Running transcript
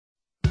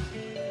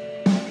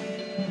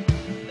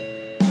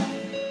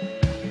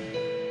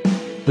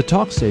The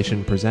Talk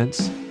Station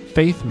presents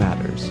Faith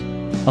Matters,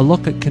 a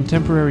look at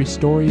contemporary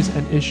stories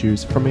and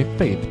issues from a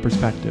faith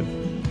perspective.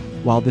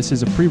 While this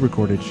is a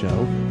pre-recorded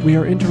show, we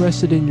are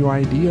interested in your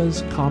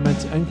ideas,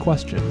 comments, and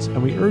questions,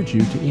 and we urge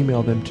you to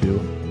email them to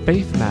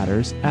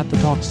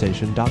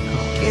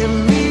faithmatters@thetalkstation.com.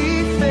 Give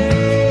me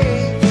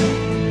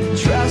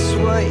faith, trust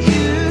what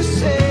you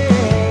say,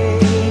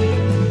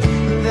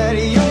 that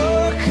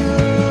you're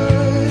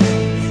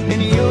good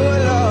and your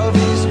love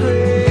is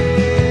great.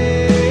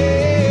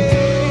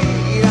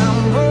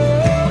 I'm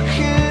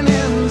broken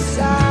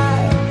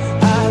inside,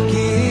 I'll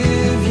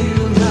give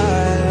you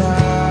my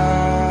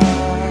life.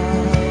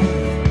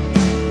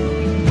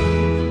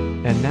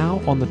 And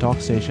now on the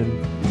Talk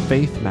Station,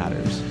 Faith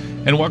Matters.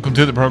 And welcome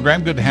to the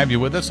program. Good to have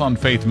you with us on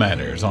Faith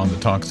Matters on the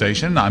Talk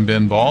Station. I'm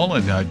Ben Ball,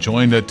 and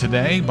joined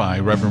today by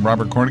Reverend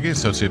Robert Cornegie,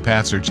 Associate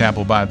Pastor,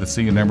 Chapel by the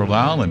Sea in Emerald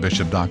Isle, and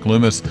Bishop Doc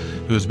Loomis,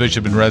 who is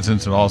Bishop in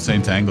Residence at All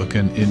Saints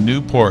Anglican in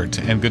Newport.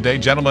 And good day,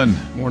 gentlemen.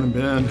 Morning,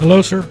 Ben.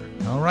 Hello, sir.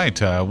 All right.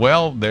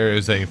 Well, there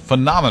is a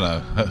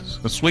phenomena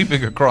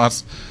sweeping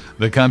across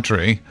the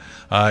country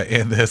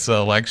in this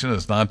election.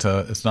 It's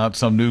not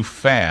some new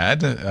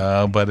fad,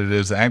 but it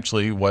is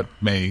actually what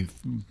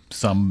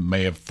some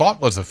may have thought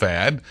was a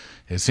fad.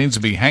 It seems to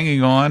be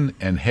hanging on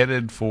and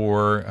headed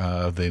for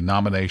the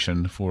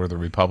nomination for the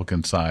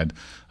Republican side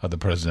of the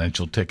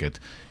presidential ticket.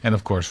 And,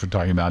 of course, we're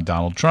talking about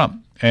Donald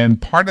Trump. And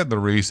part of the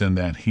reason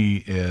that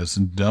he is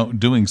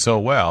doing so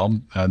well,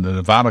 the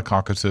Nevada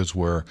caucuses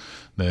were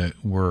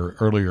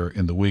earlier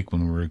in the week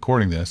when we were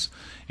recording this,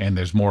 and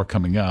there's more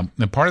coming up.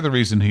 And part of the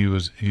reason he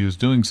was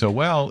doing so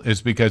well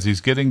is because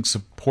he's getting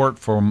support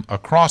from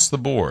across the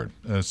board,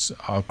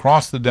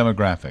 across the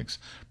demographics.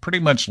 Pretty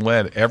much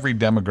led every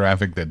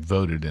demographic that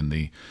voted in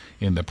the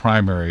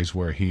primaries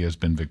where he has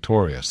been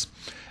victorious.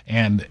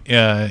 And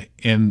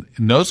in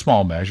no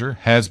small measure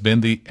has been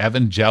the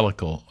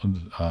evangelical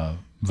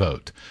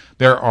vote.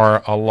 There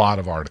are a lot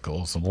of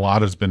articles. A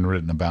lot has been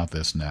written about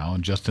this now,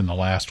 and just in the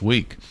last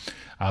week.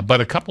 But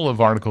a couple of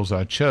articles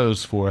I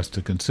chose for us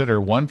to consider.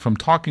 One from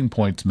Talking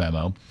Points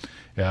Memo,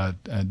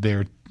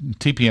 their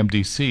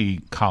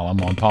TPMDC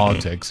column on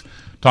politics,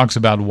 talks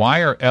about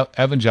why are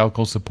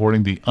evangelicals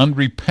supporting the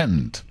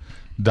unrepentant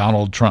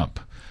Donald Trump.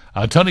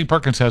 Tony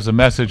Perkins has a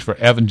message for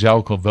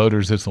evangelical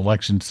voters this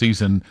election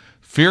season.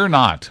 Fear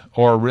not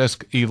or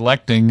risk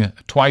electing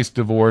twice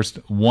divorced,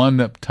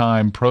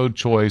 one-time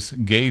pro-choice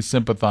gay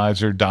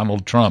sympathizer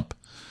Donald Trump.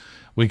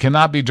 We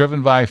cannot be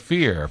driven by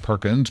fear,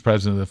 Perkins,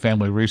 president of the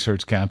Family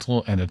Research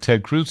Council and a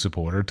Ted Cruz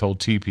supporter, told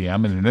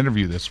TPM in an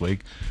interview this week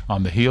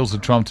on the heels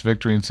of Trump's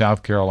victory in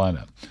South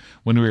Carolina.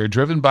 When we are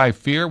driven by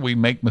fear, we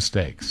make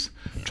mistakes.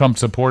 Trump's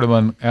support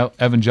among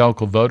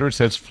evangelical voters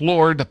has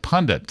floored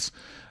pundits.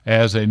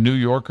 As a New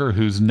Yorker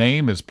whose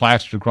name is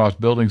plastered across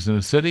buildings in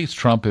the cities,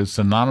 Trump is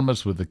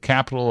synonymous with the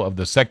capital of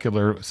the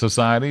secular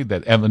society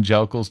that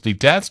evangelicals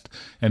detest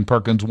and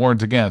Perkins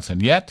warns against.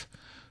 And yet,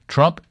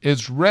 Trump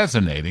is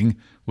resonating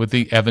with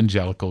the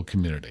evangelical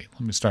community.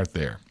 Let me start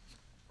there.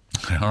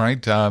 All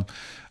right,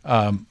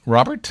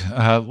 Robert,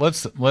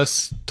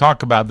 let's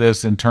talk about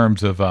this in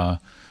terms of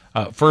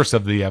first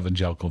of the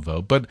evangelical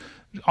vote, but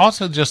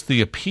also just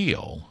the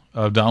appeal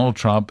of Donald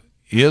Trump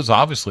is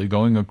obviously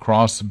going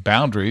across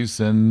boundaries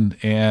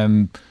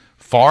and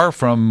far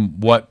from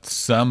what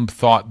some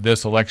thought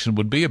this election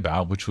would be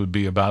about, which would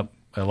be about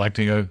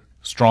electing a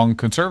strong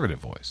conservative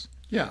voice.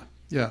 Yeah.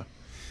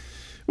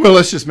 Well,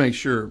 let's just make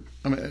sure.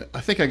 I mean, I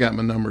think I got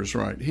my numbers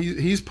right.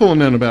 He's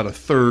pulling in about a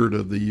third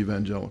of the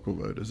evangelical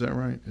vote. Is that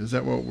right? Is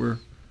that what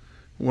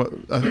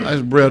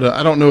I read?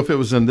 I don't know if it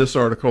was in this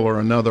article or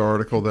another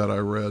article that I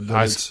read.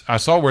 I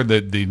saw where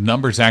the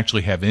numbers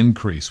actually have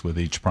increased with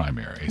each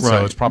primary. Right.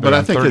 So it's probably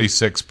around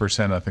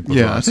 36%, I think. Was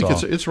yeah, what I think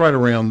saw. it's right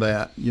around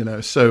that.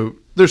 So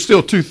there's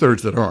still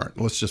 2/3 that aren't.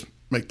 Let's just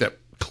make that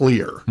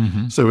clear.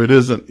 Mm-hmm. So it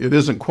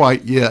isn't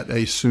quite yet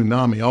a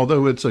tsunami,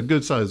 although it's a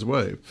good sized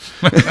wave.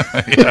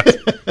 Yeah,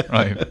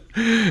 right.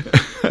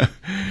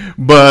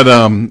 But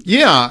and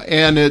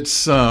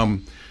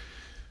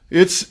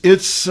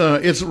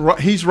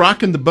he's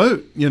rocking the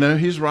boat.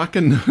 He's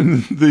rocking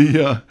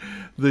the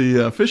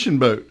fishing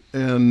boat,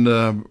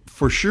 and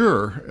for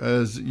sure,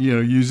 as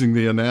using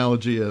the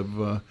analogy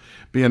of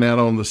being out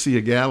on the Sea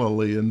of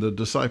Galilee, and the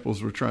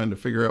disciples were trying to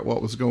figure out what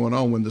was going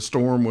on when the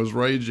storm was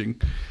raging,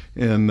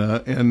 and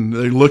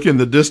they look in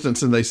the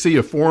distance and they see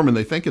a form and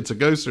they think it's a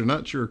ghost. They're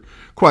not sure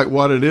quite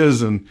what it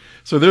is, and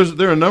so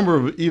there are a number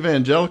of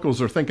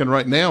evangelicals are thinking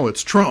right now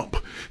it's Trump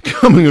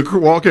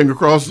walking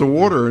across the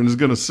water and is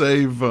going to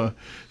save the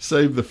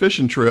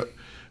fishing trip.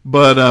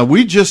 But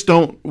we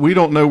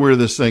don't know where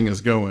this thing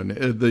is going.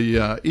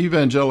 The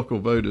evangelical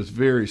vote is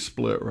very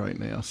split right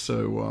now.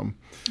 So,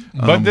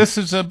 but this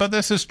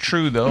is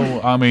true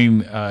though. I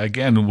mean,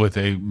 again, with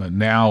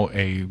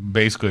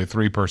basically a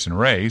 3-person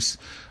race,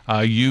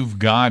 you've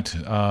got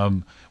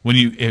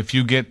if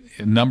you get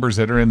numbers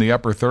that are in the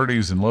upper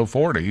 30s and low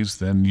 40s,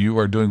 then you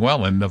are doing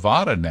well. In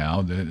Nevada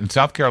now, in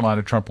South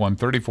Carolina, Trump won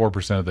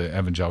 34% of the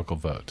evangelical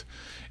vote.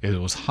 It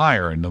was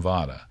higher in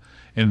Nevada.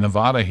 In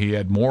Nevada, he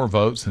had more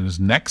votes than his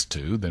next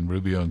two than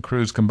Rubio and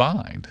Cruz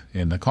combined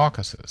in the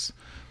caucuses.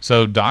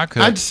 So Doc,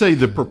 I'd say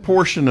the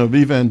proportion of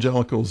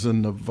evangelicals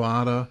in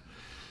Nevada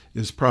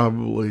is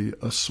probably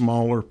a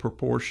smaller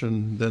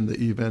proportion than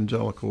the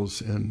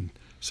evangelicals in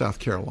South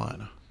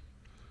Carolina.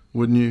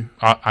 Wouldn't you?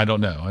 I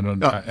don't know.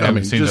 I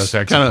haven't seen those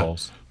exit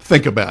polls.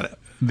 Think about it.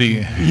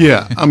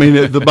 Yeah, I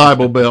mean, the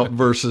Bible Belt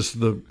versus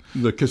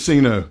the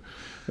casino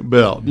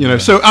belt.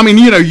 So I mean,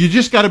 you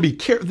just got to be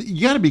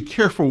you got to be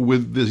careful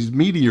with these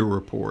media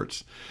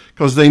reports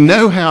because they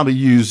know how to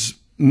use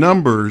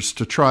numbers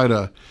to try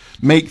to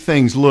make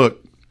things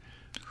look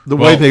the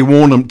way they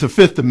want them to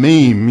fit the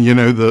meme.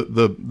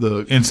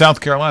 The in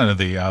South Carolina,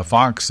 the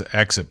Fox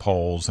exit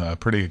polls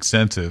pretty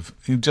extensive.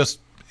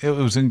 It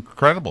was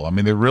incredible. I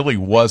mean, there really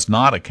was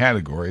not a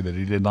category that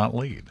he did not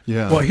lead.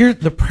 Yeah. Well, here's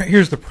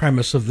the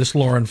premise of this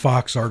Lauren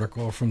Fox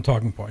article from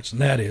Talking Points, and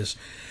that is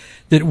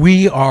that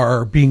we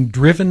are being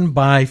driven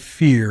by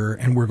fear,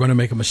 and we're going to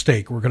make a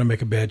mistake. We're going to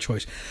make a bad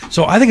choice.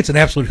 So I think it's an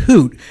absolute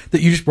hoot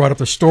that you just brought up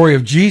the story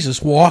of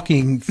Jesus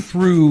walking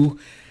through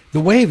the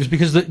waves,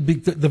 because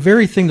the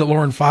very thing that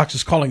Lauren Fox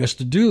is calling us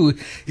to do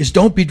is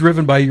don't be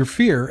driven by your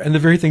fear, and the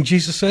very thing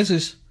Jesus says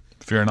is,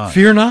 fear not.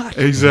 Fear not.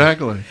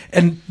 Exactly.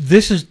 And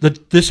this is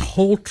this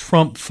whole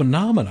Trump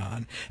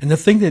phenomenon. And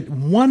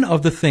one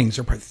of the things,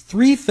 there are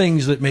three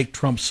things that make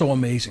Trump so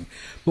amazing,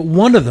 but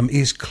one of them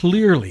is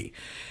clearly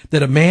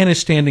that a man is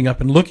standing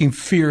up and looking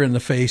fear in the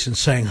face and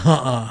saying,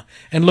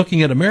 and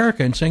looking at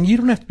America and saying, you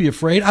don't have to be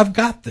afraid. I've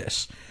got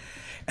this.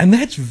 And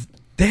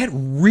that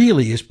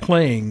really is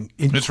playing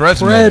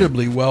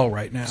incredibly well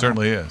right now. It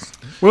certainly is.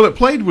 Well, it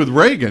played with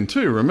Reagan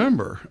too,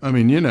 remember? I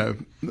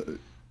mean,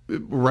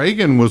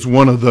 Reagan was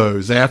one of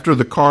those after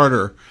the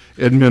Carter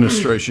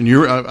administration.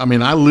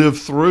 I lived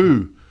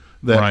through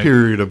that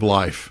period of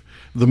life.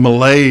 The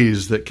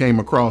malaise that came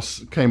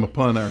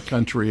upon our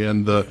country,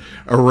 and the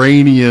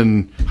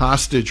Iranian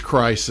hostage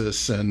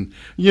crisis, and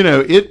there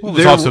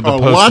are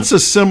lots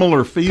of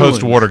similar feelings.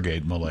 Post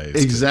Watergate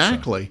malaise.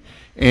 Exactly,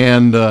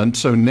 and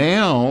so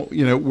now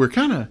we're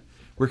kind of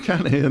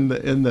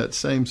in that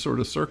same sort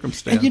of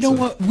circumstance. And you know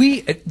what?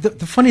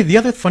 The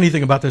other funny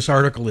thing about this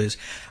article is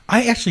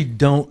I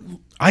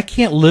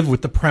can't live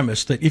with the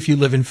premise that if you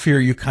live in fear,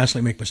 you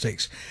constantly make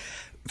mistakes.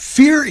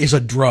 Fear is a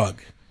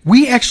drug.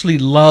 We actually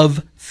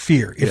love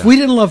fear. If we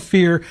didn't love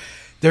fear,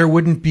 there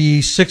wouldn't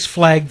be Six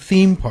Flags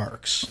theme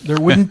parks. There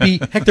wouldn't be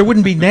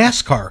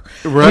NASCAR.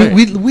 Right.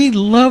 We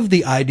love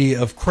the idea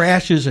of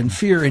crashes and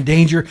fear and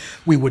danger.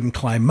 We wouldn't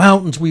climb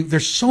mountains.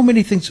 There's so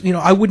many things.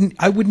 I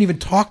wouldn't even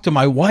talk to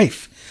my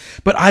wife.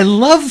 But I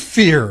love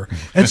fear.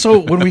 And so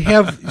when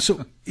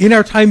in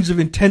our times of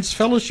intense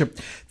fellowship,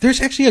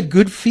 there's actually a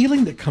good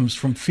feeling that comes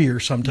from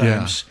fear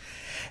sometimes. Yeah.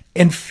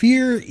 And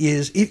fear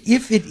is,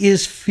 if it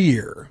is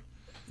fear,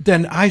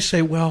 then I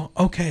say, well,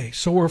 okay,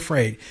 so we're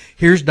afraid.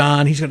 Here's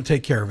Don. He's going to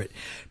take care of it.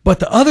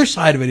 But the other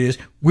side of it is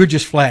we're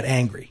just flat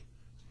angry.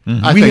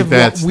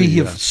 Mm-hmm. We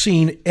have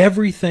seen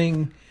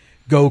everything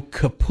go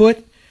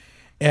kaput.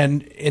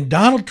 And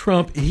Donald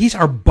Trump, he's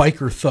our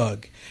biker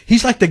thug.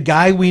 He's like the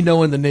guy we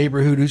know in the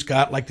neighborhood who's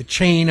got like the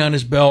chain on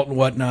his belt and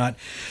whatnot.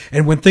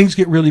 And when things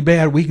get really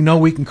bad, we know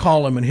we can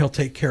call him and he'll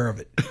take care of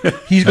it.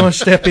 He's going to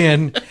step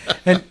in.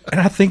 And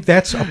I think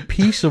that's a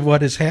piece of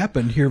what has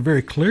happened here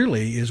very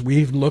clearly is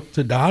we've looked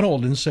to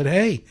Donald and said,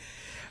 hey,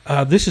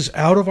 this is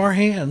out of our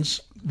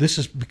hands. This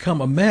has become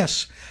a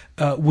mess.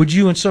 Would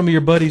you and some of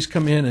your buddies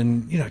come in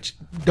and,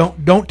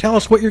 don't tell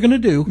us what you're going to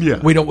do. Yeah.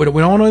 We don't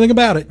know anything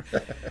about it.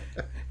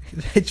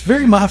 It's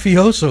very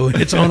mafioso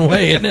in its own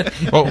way, isn't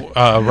it?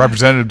 Well,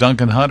 Representative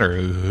Duncan Hunter,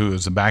 who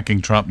is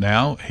backing Trump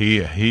now,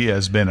 he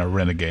has been a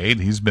renegade.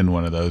 He's been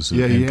one of those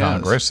in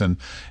Congress, and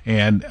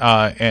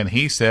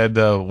he said,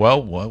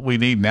 well, what we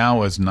need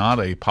now is not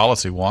a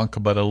policy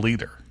wonk, but a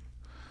leader.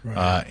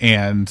 Right.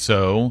 And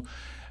so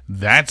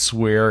that's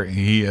where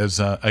he is,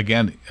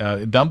 again,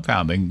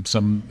 dumbfounding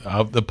some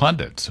of the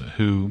pundits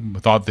who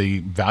thought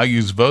the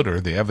values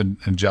voter, the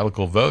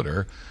evangelical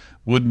voter,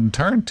 wouldn't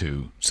turn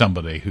to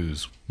somebody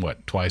who's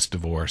twice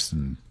divorced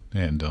and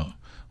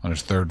on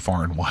his third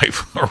foreign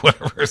wife or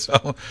whatever.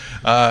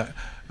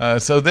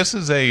 So this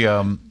is a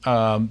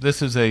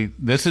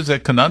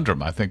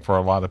conundrum, I think, for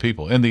a lot of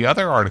people. And the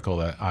other article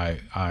that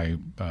I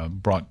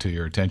brought to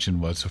your attention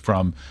was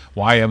from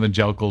Why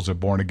Evangelicals Are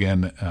Born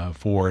Again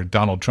for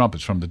Donald Trump.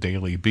 It's from the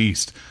Daily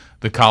Beast.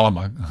 The column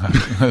I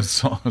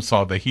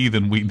saw The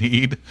Heathen We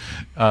Need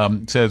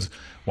says,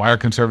 why are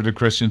conservative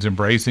Christians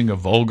embracing a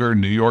vulgar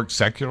New York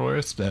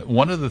secularist?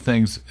 One of the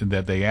things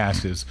that they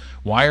ask is,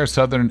 why are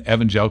Southern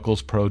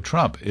evangelicals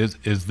pro-Trump?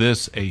 Is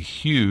this a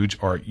huge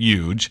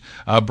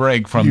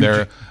break from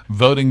their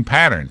voting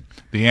pattern?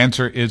 The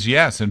answer is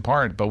yes, in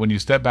part. But when you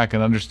step back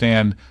and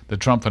understand the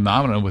Trump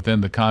phenomenon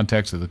within the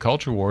context of the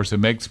culture wars,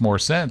 it makes more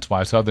sense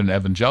why Southern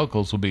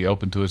evangelicals will be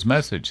open to his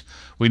message.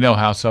 We know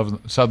how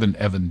Southern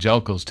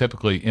evangelicals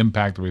typically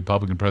impact the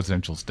Republican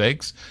presidential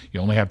stakes. You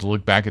only have to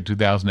look back at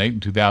 2008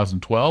 and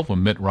 2012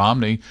 when Mitt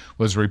Romney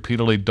was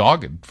repeatedly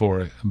dogged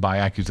by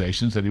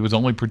accusations that he was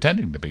only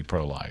pretending to be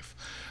pro-life.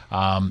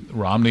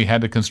 Romney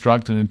had to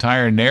construct an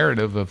entire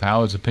narrative of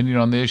how his opinion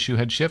on the issue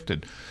had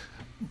shifted.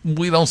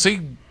 We don't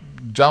see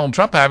Donald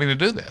Trump having to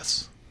do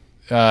this.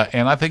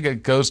 And I think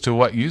it goes to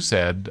what you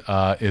said,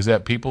 is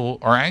that people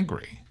are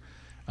angry.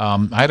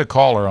 I had a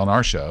caller on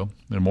our show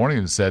in the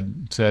morning that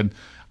said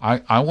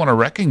I want a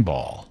wrecking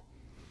ball.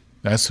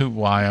 That's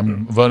why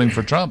I'm voting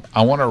for Trump.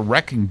 I want a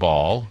wrecking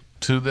ball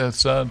to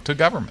this to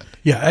government.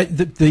 Yeah,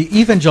 the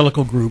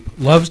evangelical group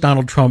loves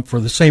Donald Trump for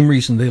the same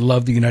reason they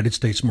love the United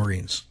States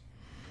Marines.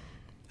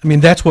 I mean,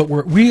 that's what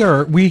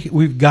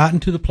we've gotten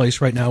to the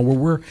place right now where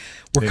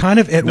we're kind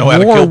of at war. Know how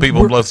to kill people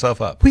and blow stuff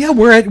up. Yeah,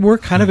 we're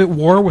kind of at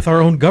war with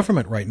our own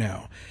government right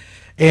now,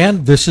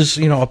 and this is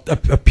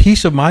a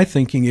piece of my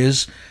thinking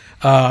is,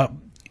 and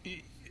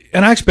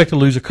I expect to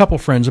lose a couple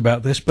friends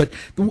about this, but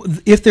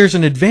if there's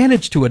an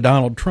advantage to a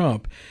Donald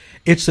Trump,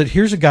 it's that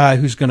here's a guy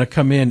who's going to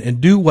come in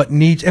and do what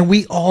needs, and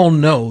we all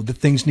know that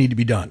things need to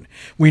be done.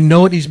 We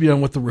know it needs to be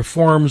done with the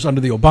reforms under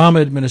the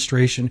Obama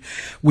administration.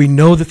 We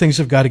know that things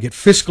have got to get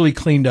fiscally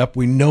cleaned up.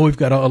 We know we've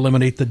got to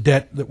eliminate the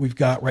debt that we've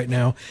got right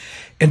now.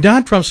 And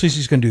Donald Trump says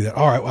he's going to do that.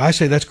 All right, well, I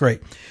say that's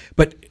great.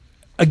 But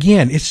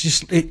again, it's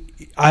just,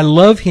 I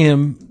love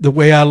him the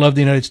way I love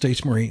the United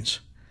States Marines.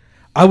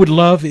 I would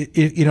love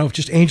if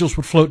just angels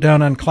would float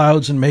down on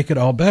clouds and make it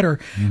all better.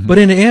 Mm-hmm. But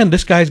in the end,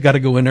 this guy's got to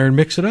go in there and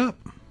mix it up.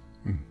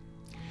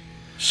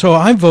 So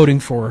I'm voting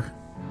for.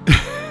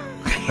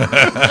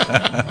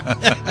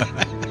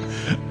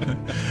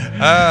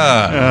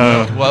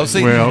 Well,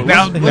 see,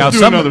 now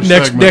some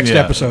next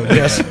episode.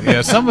 Yes,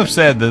 yeah. Some have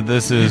said that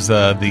this is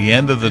the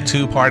end of the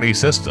two-party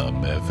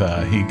system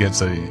if he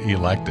gets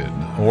elected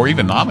or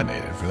even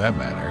nominated, for that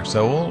matter.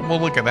 So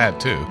we'll look at that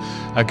too.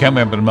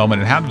 Coming up in a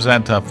moment. And how does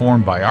that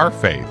form by our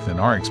faith and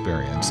our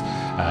experience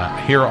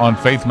here on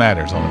Faith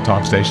Matters on the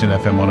talk station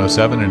FM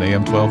 107 and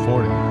AM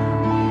 1240.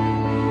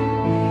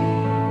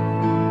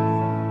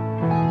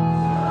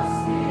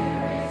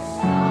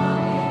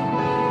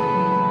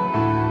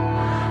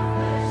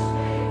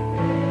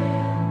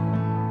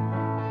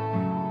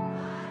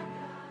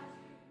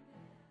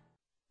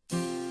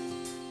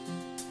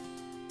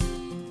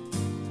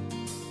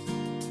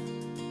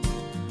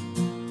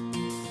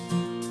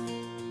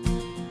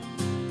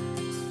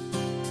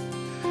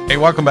 Hey,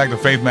 welcome back to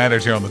Faith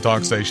Matters here on the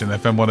talk station,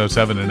 FM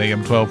 107 and AM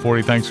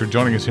 1240. Thanks for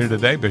joining us here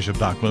today. Bishop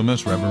Doc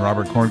Loomis, Reverend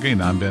Robert Cornke,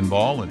 and I'm Ben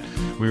Ball.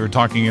 And we were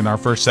talking in our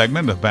first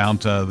segment about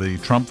the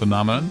Trump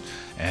phenomenon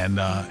and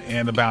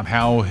about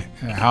how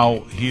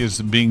he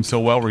is being so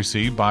well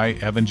received by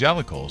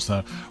evangelicals.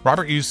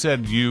 Robert, you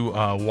said you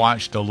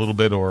watched a little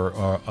bit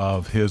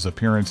of his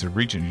appearance at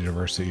Regent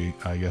University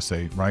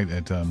yesterday, right?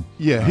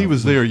 He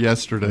was there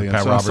yesterday, and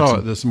so I saw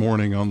it this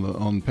morning on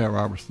the Pat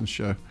Robertson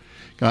show.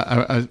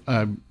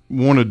 I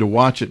wanted to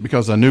watch it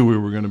because I knew we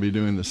were going to be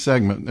doing this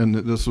segment, and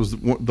this was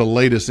the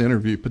latest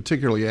interview,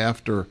 particularly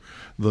after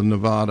the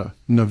Nevada.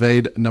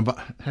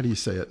 How do you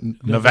say it?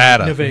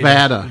 Nevada,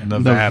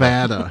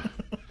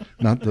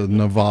 not the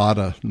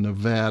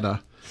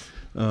Nevada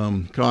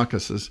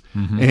caucuses,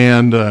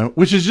 and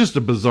which is just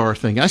a bizarre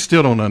thing. I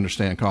still don't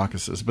understand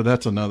caucuses, but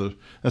that's another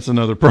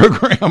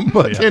program.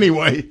 But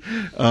anyway.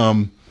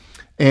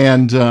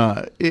 And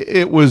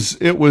it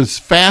was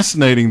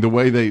fascinating the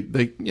way they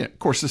of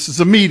course, this is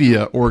a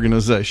media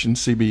organization,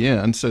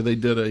 CBN, so they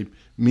did a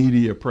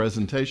media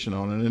presentation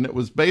on it. And it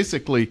was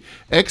basically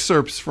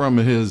excerpts from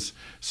his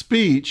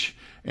speech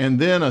and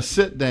then a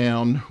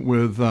sit-down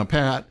with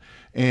Pat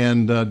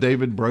and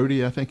David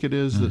Brody, I think it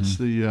is. That's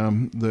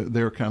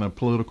their kind of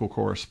political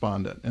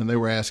correspondent. And they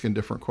were asking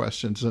different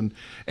questions. And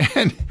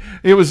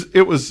it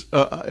was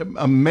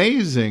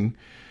amazing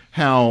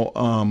how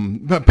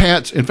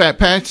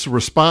Pat's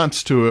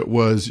response to it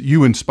was,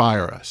 "You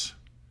inspire us."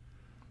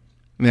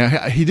 Now,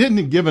 he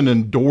didn't give an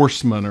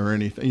endorsement or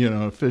anything,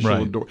 official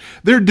endorsement.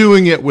 They're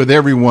doing it with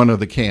every one of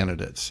the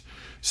candidates.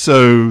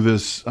 So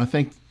I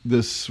think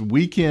this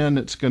weekend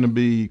it's going to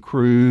be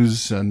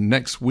Cruz, and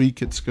next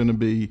week it's going to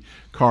be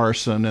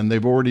Carson, and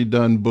they've already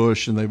done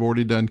Bush, and they've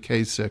already done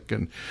Kasich,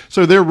 and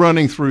so they're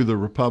running through the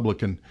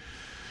Republican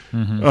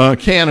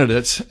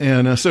candidates,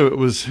 and so it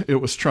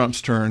was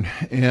Trump's turn,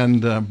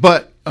 and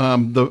but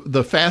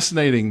the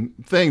fascinating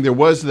thing, there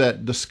was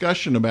that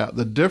discussion about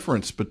the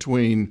difference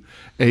between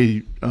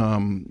a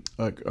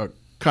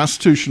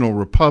constitutional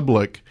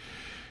republic,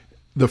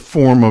 the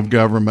form of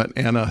government,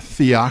 and a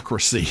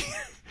theocracy.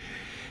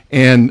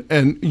 And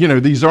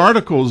these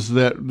articles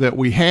that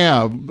we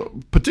have,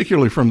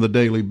 particularly from the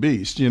Daily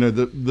Beast,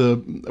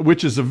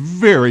 which is a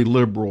very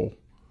liberal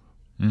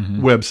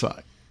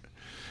website.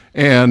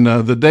 And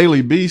the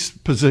Daily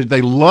Beast, they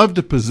love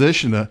to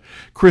position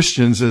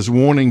Christians as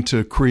wanting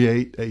to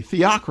create a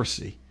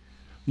theocracy.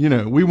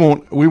 We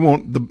want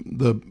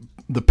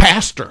the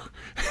pastor,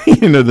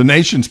 the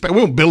nation's. We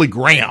want Billy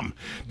Graham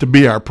to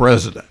be our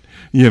president.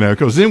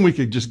 Because then we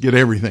could just get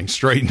everything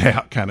straightened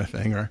out, kind of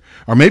thing, or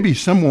maybe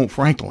some want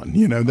Franklin.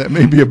 That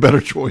may be a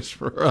better choice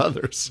for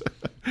others.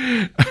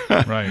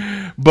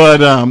 Right.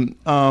 But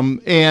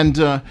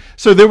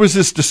so there was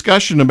this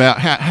discussion about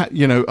how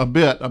a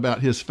bit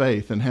about his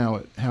faith and how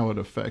it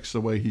affects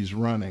the way he's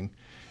running,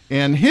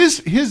 And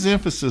his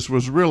emphasis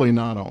was really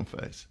not on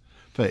faith.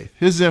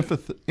 His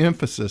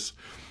emphasis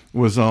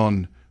was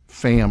on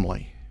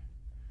family.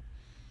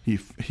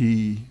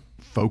 He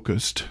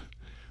focused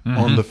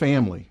on the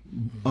family,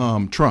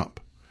 Trump,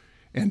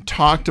 and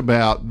talked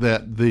about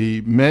that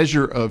the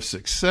measure of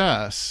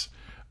success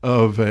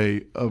of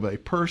a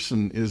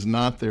person is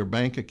not their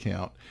bank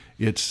account.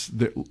 It's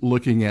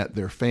looking at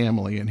their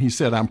family. And he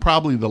said, I'm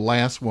probably the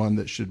last one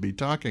that should be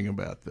talking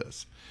about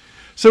this.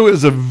 So it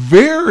was a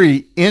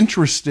very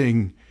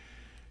interesting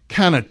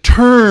kind of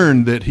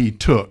turn that he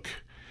took,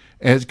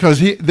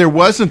 because there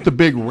wasn't the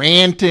big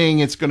ranting,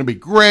 it's going to be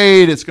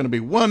great, it's going to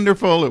be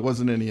wonderful. It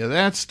wasn't any of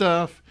that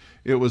stuff.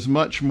 It was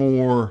much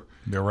more.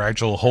 There were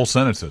actual whole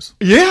sentences.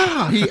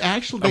 Yeah,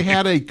 they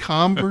had a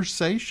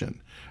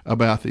conversation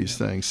about these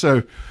things.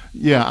 So,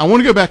 yeah, I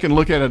want to go back and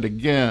look at it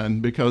again,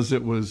 because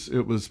it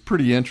was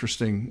pretty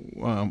interesting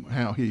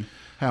how he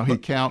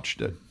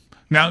couched it.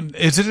 Now,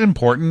 is it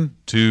important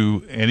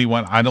to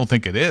anyone? I don't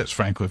think it is,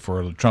 frankly,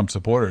 for Trump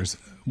supporters,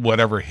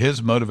 whatever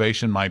his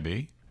motivation might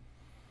be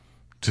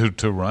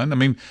to run. I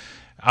mean,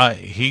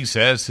 he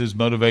says his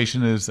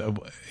motivation is,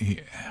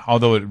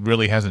 although it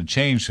really hasn't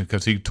changed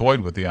because he toyed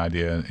with the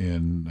idea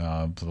in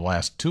the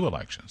last two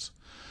elections.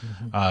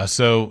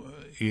 So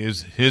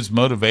is his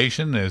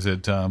motivation, is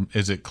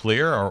it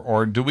clear,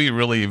 or do we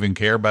really even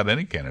care about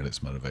any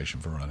candidate's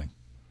motivation for running?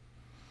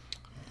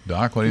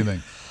 Doc, what do you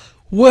think?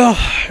 Well,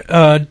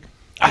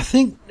 I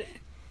think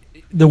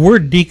the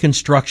word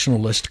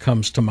deconstructionalist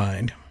comes to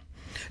mind.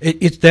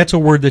 That's a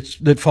word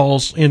that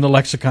falls in the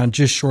lexicon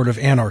just short of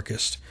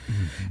anarchist.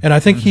 And I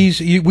think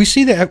we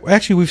see that,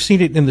 actually we've seen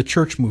it in the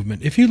church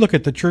movement. If you look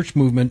at the church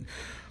movement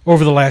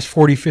over the last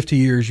 40, 50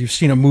 years, you've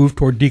seen a move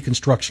toward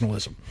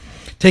deconstructionalism,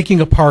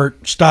 taking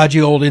apart stodgy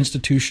old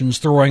institutions,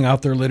 throwing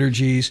out their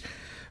liturgies,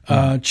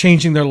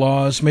 changing their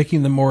laws,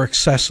 making them more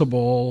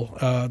accessible,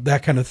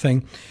 that kind of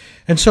thing.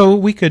 And so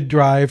we could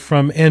drive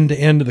from end to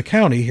end of the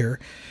county here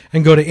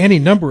and go to any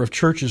number of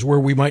churches where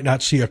we might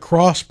not see a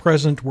cross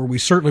present, where we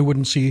certainly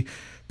wouldn't see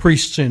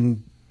priests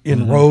in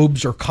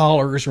robes or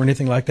collars or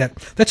anything like that.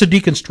 That's a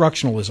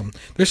deconstructionalism.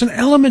 There's an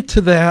element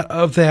to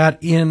that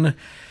in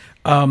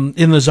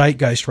the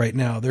zeitgeist right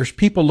now. There's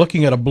people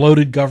looking at a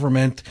bloated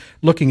government,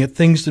 looking at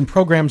things and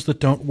programs that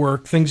don't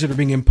work, things that are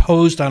being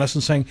imposed on us,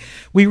 and saying,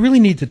 we really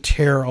need to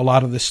tear a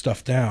lot of this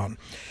stuff down.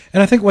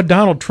 And I think what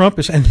Donald Trump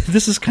is, and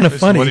this is kind of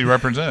funny. This is what he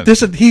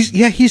represents.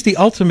 He's the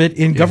ultimate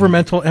in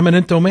governmental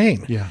eminent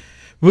domain. Yeah.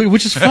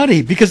 Which is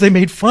funny because they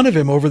made fun of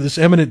him over this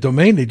eminent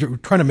domain. They were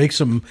trying to make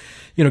some,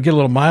 get a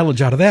little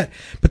mileage out of that.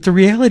 But the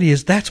reality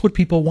is that's what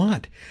people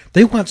want.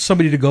 They want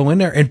somebody to go in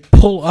there and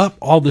pull up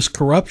all this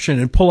corruption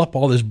and pull up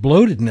all this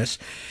bloatedness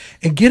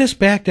and get us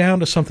back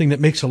down to something that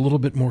makes a little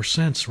bit more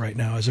sense right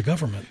now as a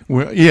government.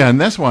 Well, yeah, and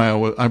that's why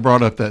I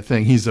brought up that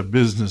thing. He's a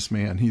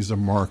businessman. He's a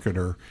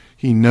marketer.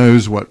 He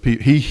knows what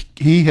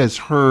he has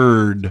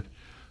heard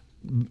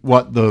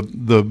what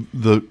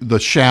the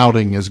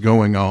shouting is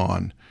going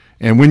on.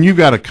 And when you've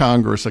got a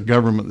Congress, a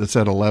government that's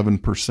at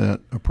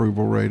 11%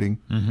 approval rating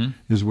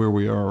is where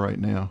we are right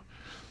now.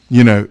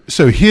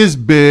 So his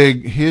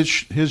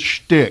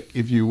shtick,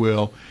 if you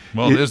will,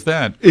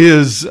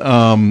 is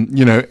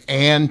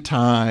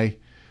anti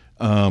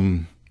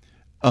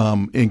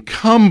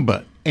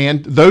incumbent,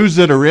 and those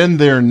that are in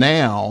there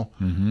now.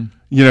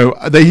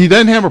 He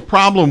doesn't have a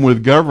problem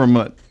with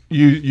government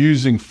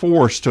using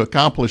force to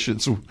accomplish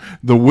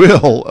the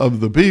will of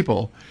the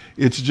people.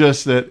 It's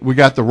just that we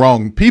got the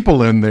wrong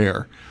people in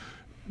there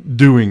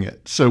doing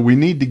it. So we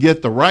need to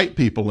get the right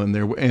people in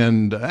there,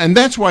 and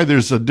that's why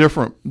there's a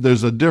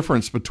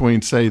difference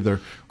between, say, the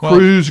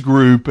Cruz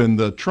group and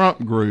the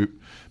Trump group,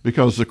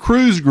 because the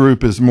Cruz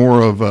group is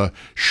more of a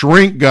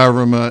shrink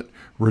government,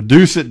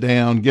 reduce it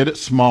down, get it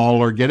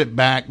smaller, get it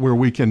back where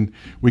we can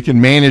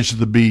manage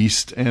the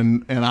beast,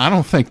 and I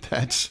don't think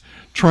that's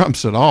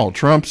Trump's at all.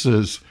 Trump's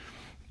is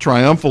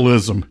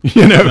triumphalism,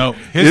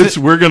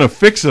 we're going to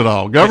fix it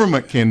all.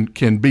 Government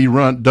can be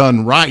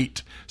done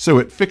right, so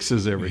it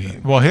fixes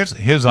everything. Well,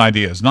 his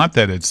idea is not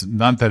that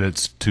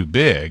it's too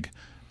big,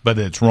 but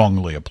it's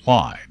wrongly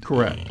applied.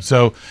 Correct.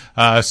 So,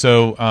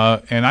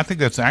 and I think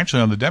that's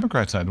actually on the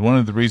Democrat side. One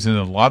of the reasons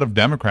a lot of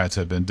Democrats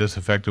have been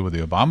disaffected with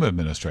the Obama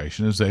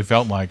administration is they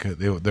felt like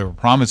they were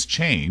promised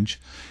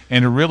change,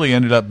 and it really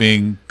ended up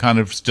being kind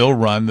of still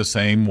run the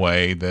same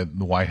way that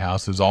the White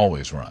House has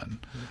always run.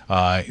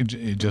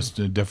 Just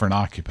a different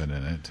occupant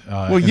in it.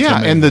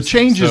 And the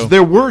changes,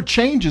 there were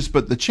changes,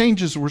 but the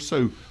changes were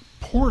so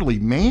poorly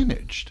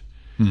managed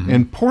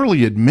and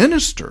poorly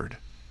administered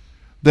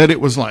that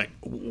it was like,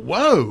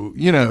 whoa,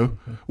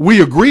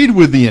 we agreed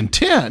with the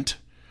intent,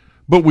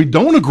 but we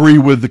don't agree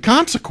with the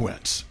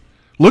consequence.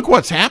 Look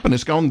what's happened.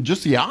 It's gone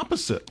just the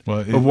opposite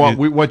of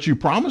what you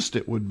promised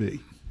it would be.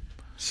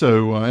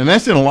 So, and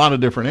that's in a lot of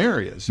different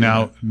areas.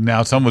 Now,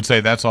 some would say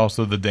that's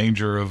also the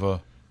danger of a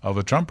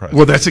Trump president.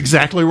 Well, that's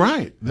exactly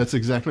right. That's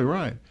exactly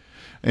right.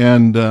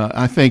 And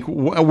I think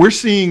we're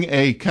seeing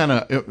a kind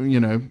of,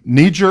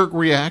 knee-jerk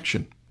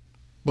reaction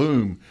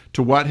boom,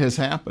 to what has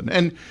happened.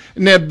 And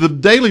now the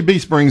Daily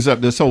Beast brings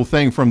up this whole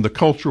thing from the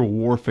cultural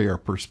warfare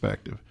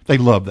perspective. They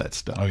love that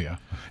stuff. Oh, yeah.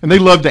 And they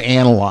love to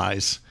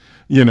analyze.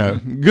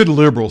 Good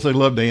liberals, they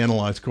love to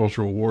analyze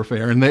cultural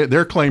warfare, and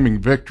they're claiming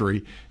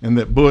victory, and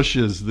that Bush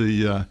is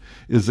that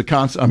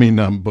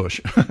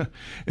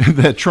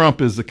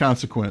Trump is the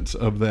consequence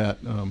of that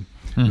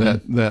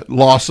that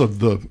loss of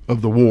the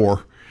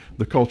war,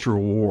 the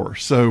cultural war.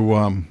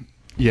 So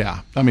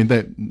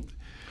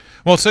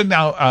Well, so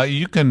now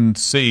you can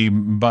see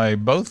by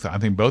both, I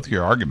think both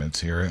your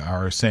arguments here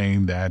are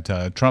saying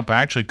that Trump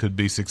actually could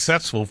be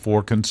successful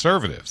for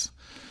conservatives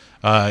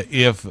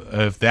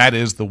if that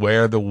is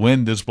where the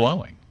wind is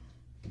blowing.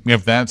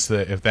 If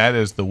that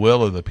is the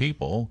will of the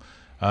people,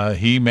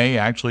 he may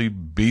actually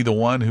be the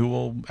one who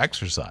will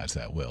exercise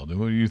that will.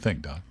 What do you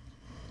think, Doc?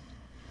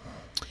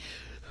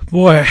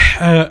 Boy,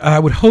 I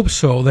would hope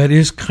so. That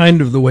is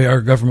kind of the way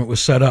our government was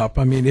set up.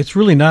 I mean, it's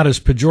really not as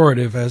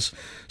pejorative as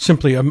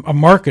simply a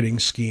marketing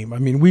scheme. I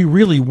mean, we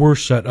really were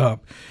set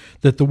up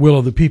that the will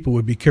of the people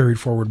would be carried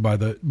forward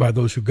by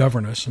those who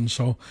govern us. And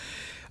so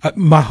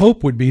my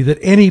hope would be that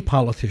any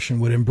politician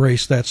would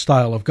embrace that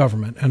style of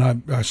government.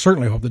 And I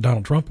certainly hope that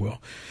Donald Trump will.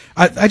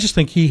 I just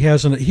think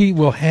he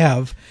will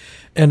have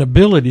an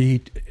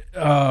ability,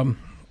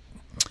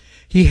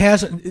 he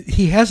has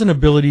an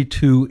ability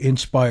to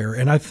inspire,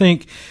 and I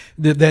think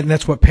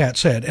that's what Pat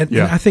said. And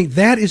I think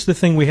that is the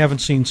thing we haven't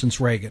seen since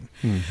Reagan.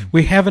 Mm-hmm.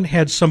 We haven't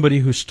had somebody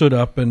who stood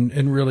up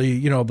and really,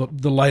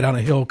 the light on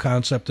a hill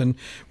concept and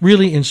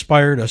really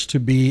inspired us to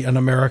be an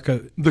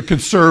America. The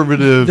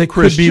conservative, that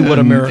Christian, could be what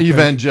America,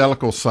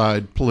 evangelical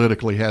side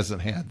politically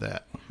hasn't had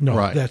that. No,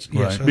 right. That's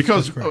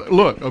because correct.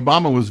 Look,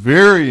 Obama was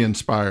very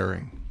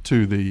inspiring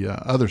to the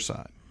other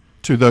side,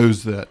 to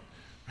those that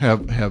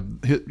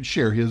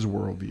share his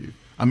worldview.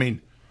 I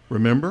mean,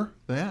 remember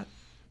that?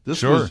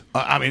 Sure.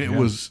 It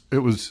was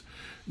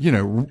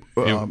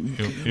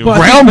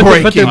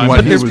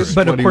groundbreaking.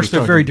 But of course,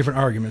 they're very different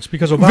arguments,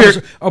 because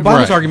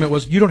Obama's argument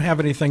was, you don't have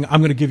anything,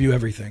 I'm going to give you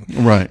everything.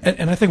 Right.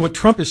 And I think what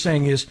Trump is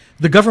saying is,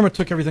 the government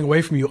took everything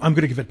away from you, I'm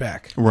going to give it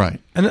back. Right.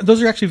 And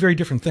those are actually very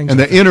different things. And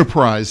the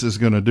enterprise is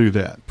going to do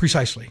that.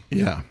 Precisely.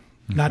 Yeah.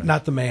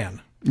 Not the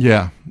man.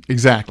 Yeah,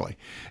 exactly.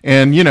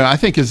 And, I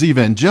think as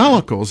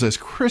evangelicals, as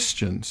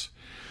Christians,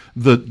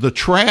 the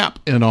trap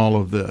in all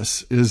of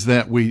this is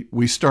that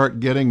we start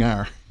getting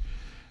our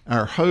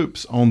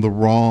hopes on the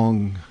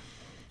wrong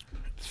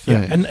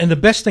thing. Yeah, and the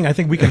best thing I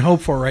think we can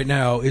hope for right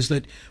now is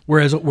that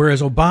whereas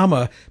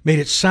Obama made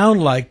it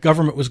sound like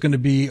government was going to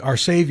be our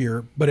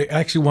savior, but it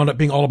actually wound up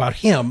being all about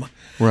him.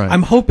 Right.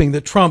 I'm hoping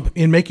that Trump,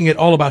 in making it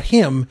all about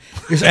him,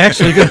 is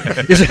actually going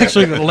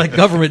to let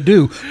government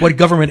do what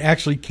government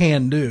actually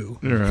can do.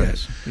 Right.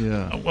 Yes.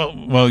 Yeah.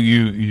 Well,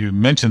 you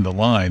mentioned the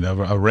line of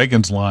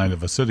Reagan's line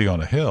of a city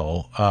on a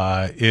hill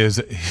is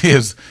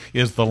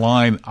the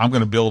line, I'm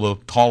going to build the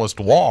tallest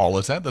wall.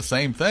 Is that the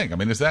same thing? I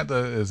mean, is that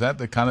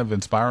the kind of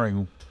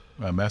inspiring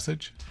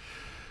message?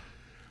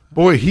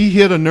 Boy, he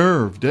hit a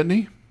nerve, didn't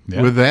he?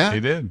 Yeah, with that, he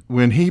did.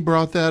 When he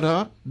brought that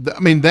up, I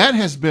mean, that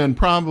has been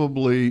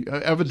probably,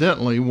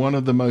 evidently, one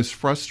of the most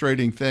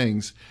frustrating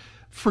things.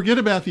 Forget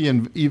about the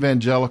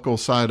evangelical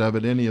side of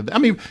it, any of that. I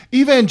mean,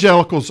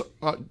 evangelicals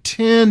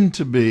tend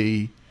to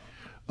be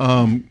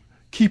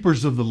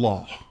keepers of the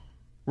law,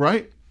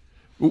 right?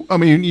 I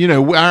mean,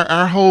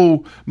 our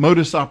whole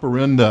modus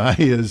operandi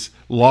is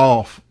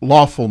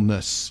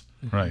lawfulness.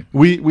 Right.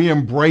 We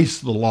embrace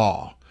the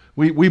law.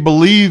 We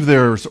believe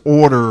there's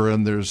order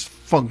and there's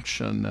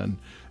function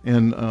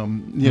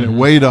and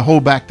way to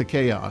hold back the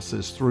chaos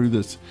is through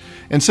this.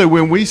 And so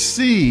when we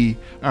see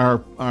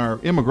our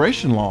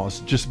immigration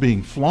laws just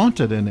being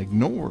flaunted and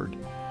ignored,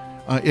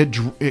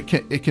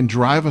 it can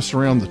drive us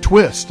around the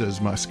twist, as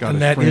my Scottish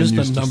friend used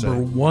to say. And that is the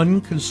number one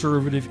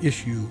conservative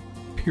issue,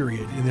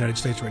 period, in the United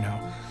States right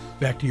now.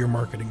 Back to your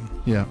marketing.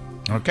 Yeah.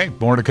 Okay,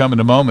 more to come in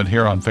a moment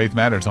here on Faith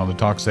Matters on the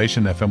Talk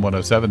Station, FM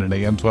 107 and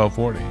AM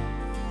 1240.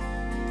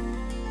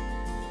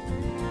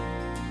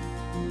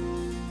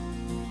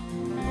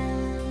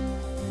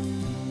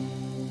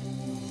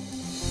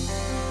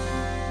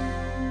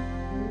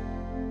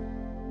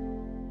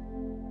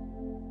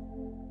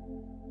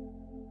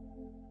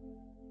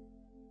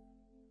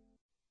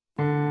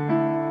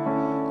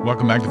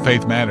 Welcome back to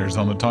Faith Matters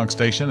on the Talk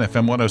Station,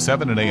 FM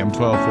 107 and AM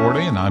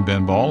 1240, and I'm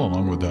Ben Ball,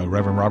 along with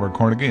Reverend Robert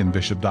Cornegy and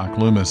Bishop Doc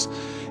Loomis.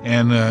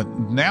 And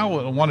now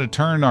I want to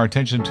turn our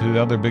attention to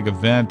the other big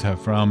event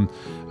from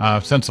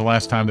since the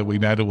last time that we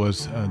met. It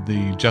was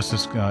the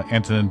Justice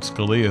Antonin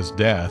Scalia's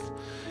death,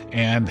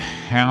 and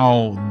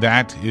how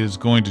that is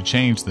going to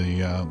change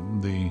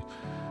the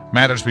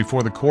matters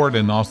before the court,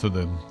 and also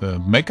the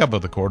makeup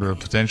of the court, or the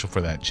potential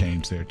for that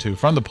change there too.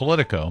 From the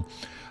Politico,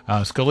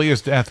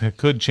 Scalia's death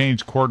could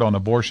change court on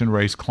abortion,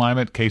 race,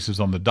 climate. Cases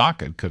on the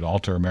docket could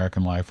alter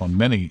American life on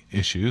many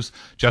issues.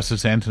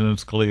 Justice Antonin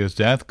Scalia's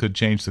death could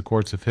change the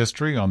courts of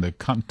history on the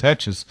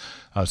contentious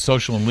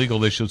social and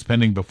legal issues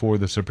pending before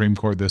the Supreme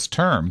Court this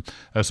term,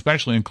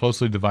 especially in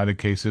closely divided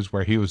cases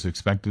where he was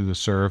expected to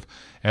serve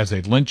as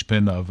a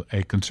linchpin of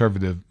a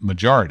conservative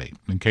majority.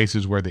 In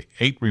cases where the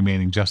 8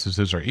 remaining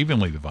justices are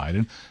evenly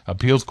divided,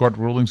 appeals court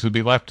rulings would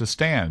be left to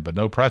stand, but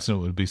no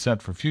precedent would be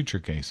set for future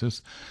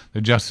cases.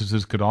 The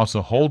justices could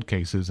also hold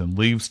cases and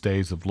leave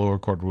stays of lower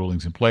court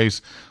rulings in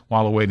place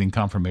while awaiting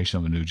confirmation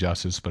of a new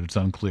justice, but it's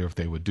unclear if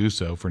they would do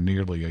so for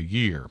nearly a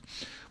year.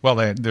 Well,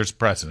 there's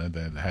precedent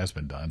that has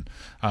been done,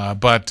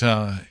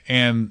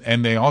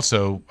 and they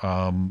also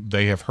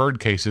they have heard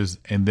cases,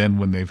 and then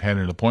when they've had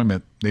an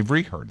appointment, they've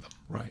reheard them.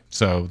 Right.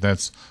 So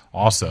that's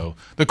also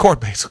the court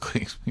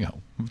basically.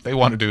 If they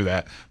want to do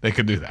that, they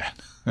could do that.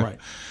 Right.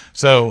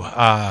 So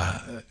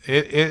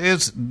it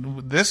is.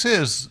 This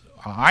is,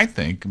 I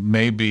think,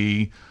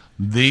 maybe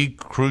the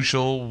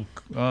crucial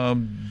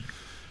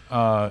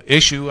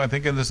issue. I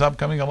think in this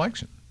upcoming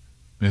election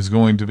is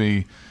going to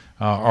be.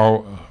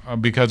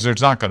 Because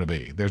there's not going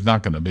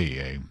to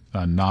be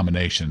a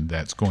nomination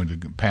that's going to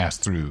pass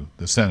through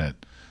the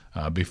Senate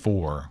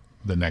before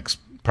the next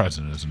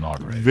president is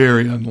inaugurated.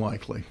 Very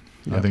unlikely.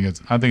 Yep.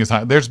 I think it's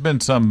high. There's been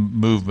some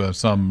move.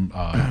 Some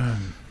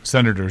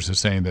senators are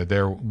saying that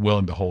they're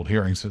willing to hold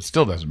hearings. It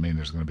still doesn't mean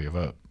there's going to be a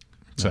vote.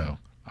 So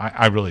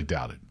I really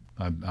doubt it.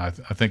 I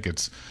think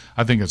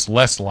it's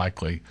less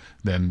likely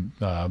than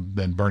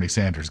Bernie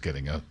Sanders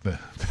getting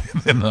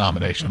the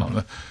nomination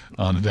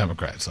on the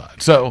Democrat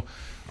side. So,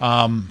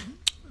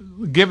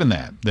 given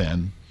that,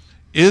 then,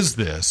 is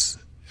this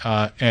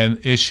an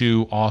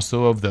issue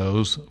also of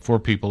those for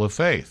people of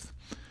faith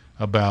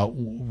about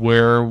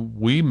where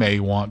we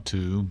may want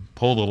to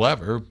pull the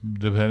lever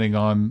depending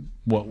on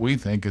what we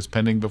think is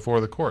pending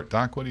before the court?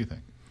 Doc, what do you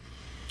think?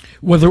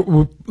 Whether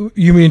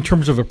you mean in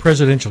terms of a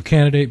presidential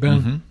candidate,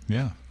 Ben? Mm-hmm.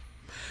 Yeah.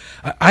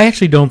 I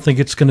actually don't think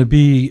it's going to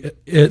be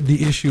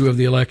the issue of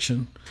the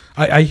election.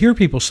 I hear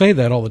people say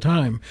that all the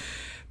time,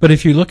 but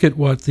if you look at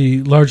what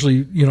the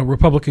largely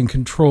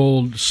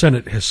Republican-controlled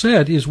Senate has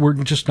said, is we're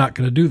just not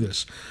going to do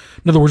this.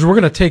 In other words, we're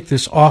going to take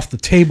this off the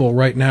table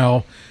right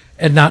now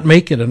and not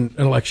make it an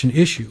election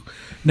issue.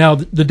 Now,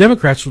 the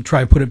Democrats will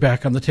try to put it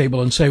back on the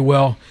table and say,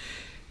 well,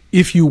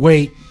 if you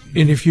wait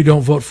and if you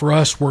don't vote for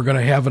us, we're going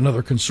to have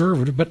another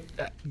conservative. But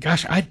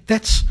gosh,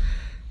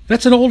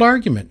 that's an old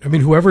argument. I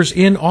mean, whoever's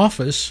in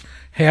office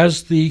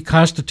has the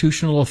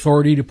constitutional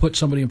authority to put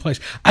somebody in place.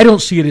 I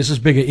don't see it as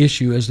big an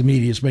issue as the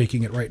media is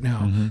making it right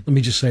now. Mm-hmm. Let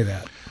me just say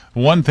that.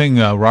 One thing,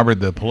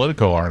 Robert, the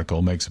Politico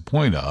article makes a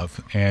point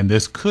of, and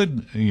this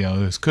could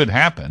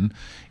happen,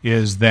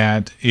 is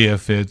that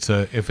if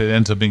it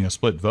ends up being a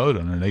split vote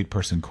on an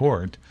 8-person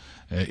court,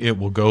 it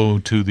will go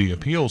to the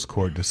appeals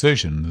court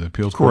decision. The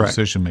appeals court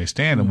decision may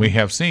stand, and we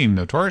have seen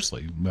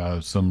notoriously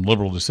some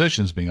liberal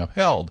decisions being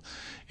upheld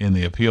in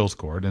the appeals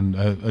court,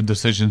 and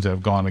decisions that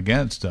have gone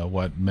against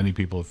what many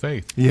people of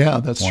faith. Yeah,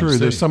 that's true.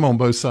 There's some on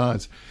both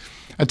sides.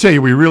 I tell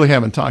you, we really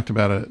haven't talked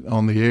about it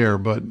on the air,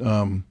 but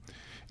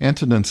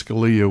Antonin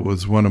Scalia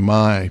was one of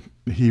my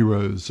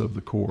heroes of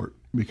the court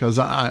because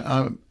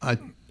I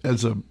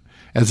as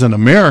an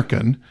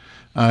American,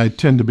 I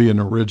tend to be an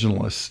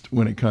originalist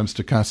when it comes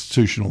to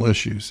constitutional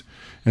issues,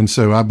 and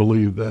so I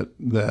believe that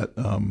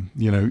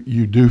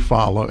you do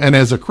follow. And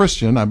as a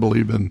Christian, I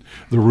believe in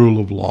the rule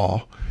of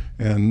law,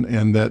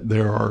 and that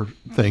there are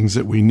things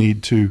that we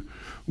need to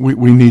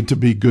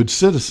be good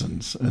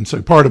citizens. And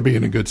so part of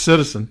being a good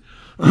citizen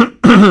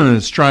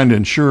is trying to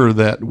ensure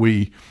that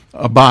we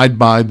abide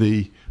by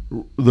the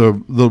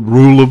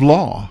rule of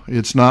law.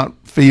 It's not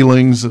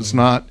feelings. It's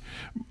not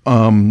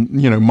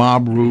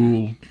mob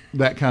rule,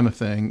 that kind of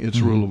thing.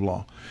 It's rule of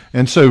law.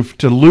 And so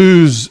to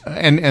lose,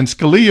 and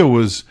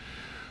Scalia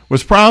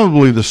was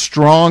probably the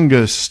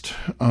strongest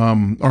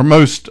or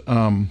most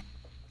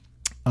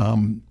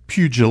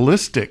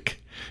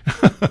pugilistic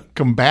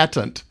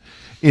combatant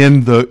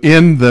in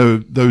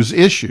those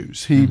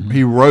issues.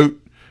 He wrote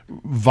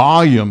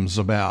volumes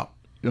about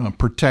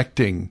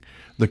protecting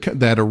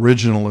that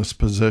originalist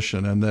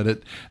position, and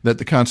that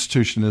the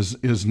Constitution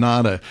is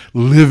not a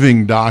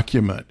living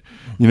document.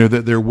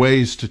 That there are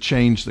ways to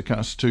change the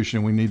Constitution,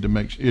 and we need to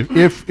make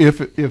if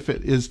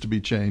it is to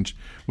be changed,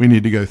 we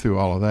need to go through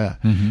all of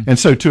that. Mm-hmm. And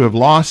so to have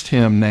lost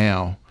him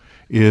now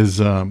is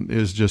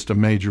just a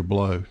major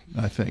blow,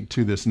 I think,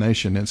 to this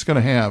nation. It's going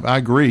to have. I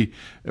agree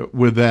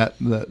with that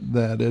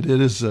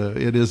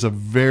it is a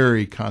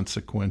very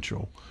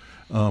consequential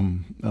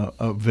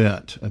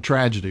event, a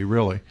tragedy,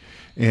 really,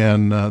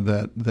 and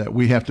that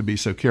we have to be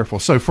so careful.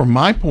 So, from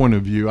my point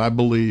of view, I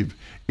believe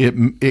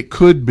it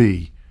could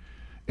be,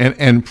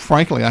 and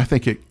frankly, I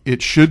think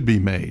it should be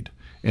made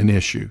an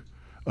issue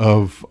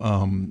of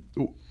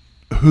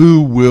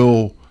who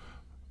will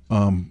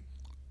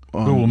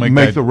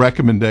make the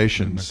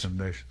recommendations.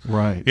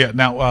 Right. Yeah.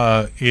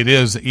 Now, it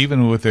is,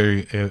 even with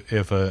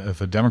if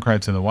a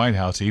Democrat's in the White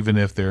House, even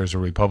if there's a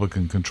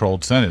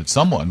Republican-controlled Senate,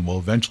 someone will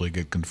eventually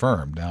get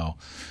confirmed. Now,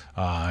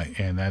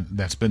 and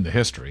that's been the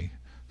history.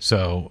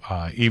 So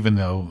even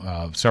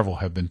though several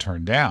have been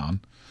turned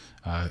down,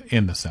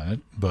 in the Senate,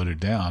 voted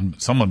down.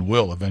 Someone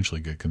will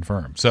eventually get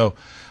confirmed. So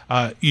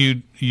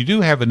you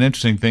do have an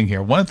interesting thing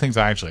here. One of the things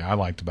I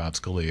liked about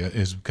Scalia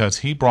is because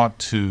he brought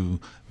to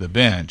the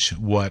bench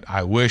what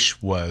I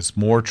wish was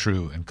more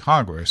true in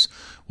Congress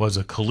was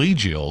a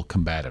collegial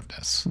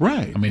combativeness.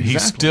 Right. I mean, he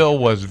still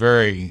was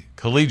very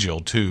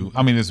collegial to,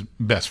 his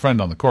best friend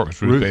on the court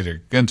was Ruth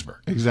Bader Ginsburg.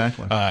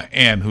 Exactly.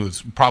 And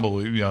who's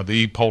probably,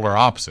 the polar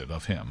opposite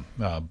of him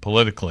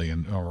politically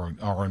or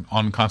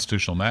on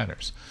constitutional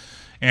matters.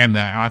 And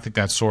I think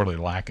that's sorely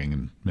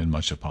lacking in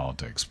much of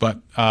politics. But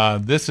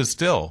this is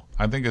still,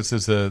 I think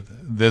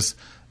this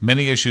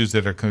many issues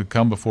that are going to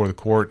come before the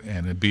court,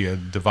 and it'd be a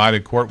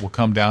divided court, will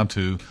come down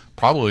to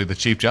probably the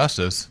Chief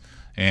Justice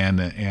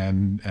and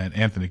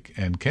Anthony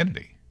and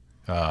Kennedy.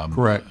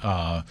 Correct.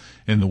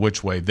 In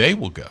which way they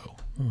will go.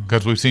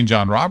 Because we've seen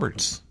John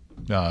Roberts,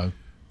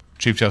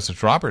 Chief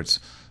Justice Roberts,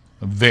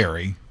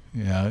 vary.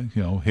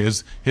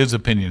 His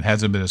opinion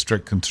hasn't been a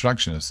strict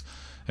constructionist.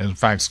 In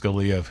fact,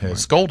 Scalia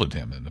has scolded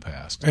him in the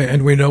past.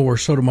 And we know where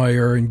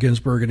Sotomayor and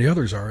Ginsburg and the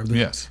others are.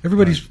 Yes.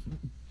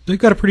 They've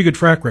got a pretty good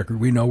track record.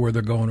 We know where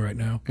they're going right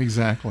now.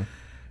 Exactly.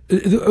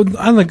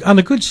 On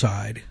the good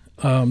side,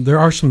 there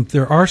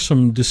are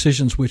some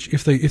decisions which,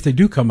 if they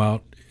do come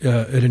out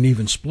at an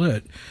even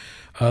split,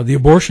 the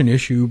abortion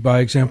issue, by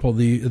example,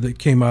 that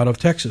came out of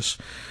Texas,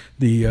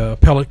 the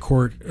appellate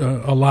court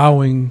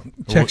allowing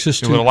Texas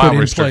to put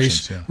in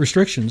place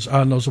restrictions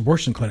on those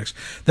abortion clinics.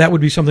 That would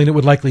be something that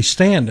would likely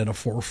stand in a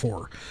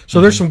 4-4. So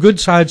there's some good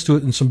sides to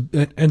it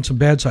and some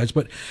bad sides.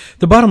 But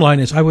the bottom line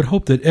is, I would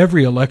hope that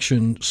every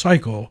election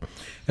cycle,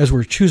 as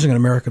we're choosing an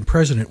American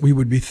president, we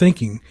would be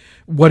thinking,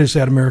 what is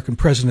that American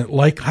president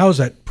like? How is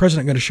that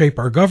president going to shape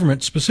our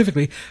government?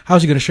 Specifically, how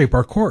is he going to shape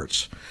our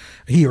courts?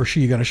 He or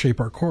she going to shape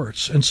our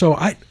courts? And so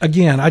I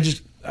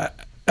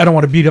don't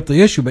want to beat up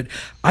the issue, but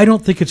I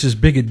don't think it's as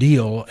big a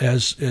deal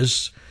as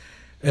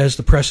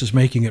the press is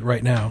making it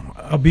right now.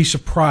 I'll be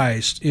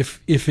surprised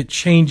if it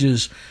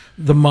changes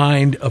the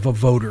mind of a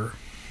voter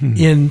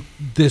in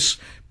this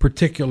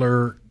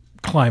particular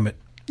climate.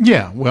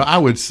 Yeah, well, I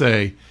would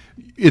say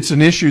it's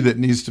an issue that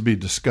needs to be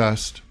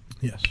discussed.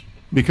 Yes.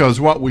 Because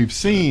what we've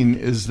seen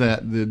is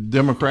that the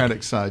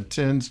Democratic side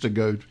tends to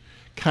go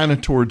kind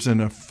of towards an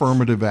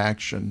affirmative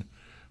action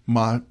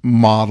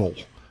model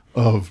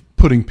of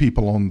putting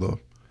people on the,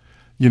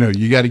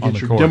 you got to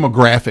get your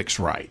demographics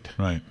right.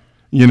 Right.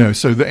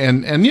 So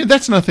and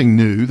that's nothing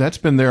new. That's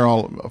been there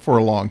for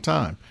a long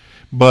time.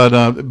 But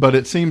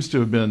it seems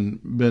to have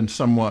been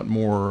somewhat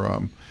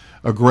more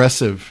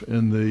aggressive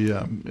in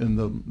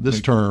this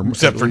term.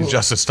 Except for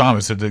Justice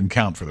Thomas, it didn't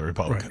count for the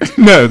Republicans. Right.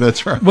 No,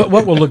 that's right.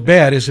 What will look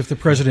bad is if the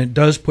president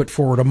does put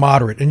forward a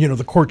moderate, and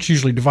the court's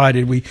usually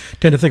divided. We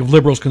tend to think of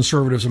liberals,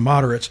 conservatives, and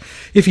moderates.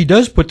 If he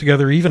does put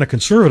together even a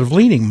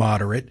conservative-leaning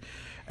moderate,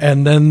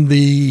 and then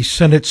the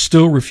Senate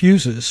still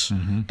refuses,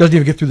 doesn't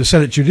even get through the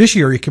Senate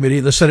Judiciary Committee,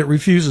 the Senate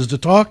refuses to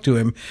talk to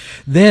him,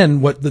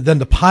 then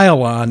the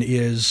pile-on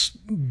is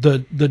the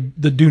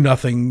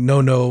do-nothing,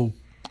 no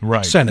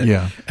right. Senate.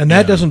 Yeah. And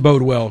that doesn't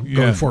bode well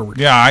going forward.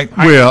 Yeah,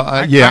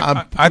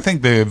 I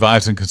think the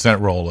advise and consent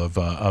role of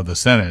the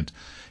Senate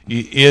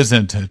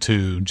isn't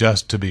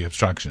to be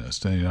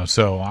obstructionist.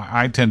 So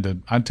I tend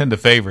to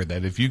favor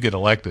that if you get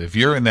elected, if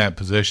you're in that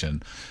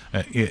position,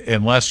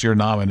 unless your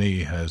nominee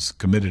has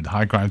committed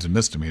high crimes and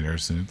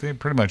misdemeanors, they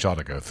pretty much ought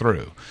to go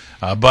through.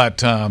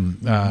 But a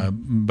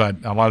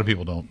lot of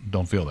people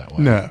don't feel that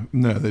way.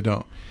 No, they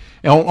don't.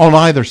 On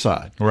either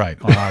side.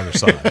 Right, on either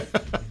side.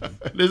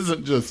 It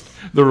isn't just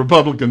the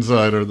Republican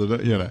side or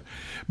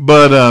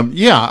But,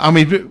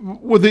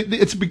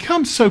 it's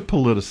become so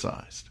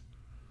politicized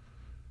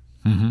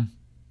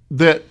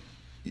that,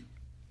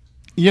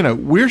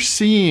 we're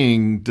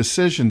seeing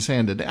decisions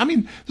handed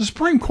down. The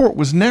Supreme Court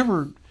was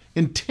never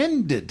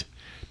intended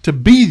to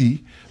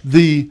be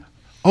the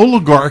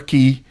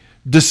oligarchy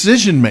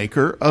decision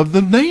maker of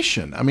the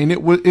nation.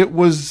 It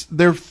was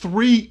there are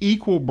three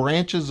equal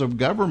branches of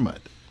government.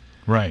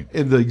 Right.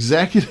 The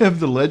executive,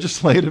 the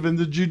legislative, and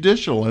the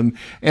judicial, and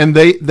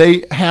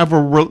they have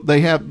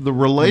the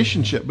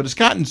relationship, but it's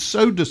gotten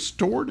so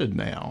distorted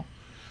now,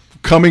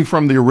 coming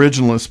from the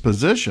originalist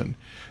position,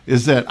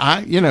 is that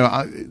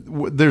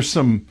there's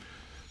some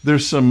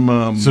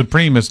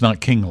Supreme is not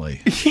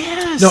kingly.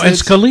 Yes. No, and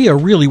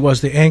Scalia really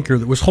was the anchor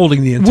that was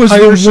holding the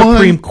entire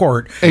Supreme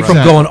Court from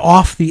going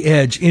off the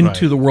edge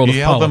into the world of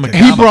politics.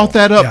 He brought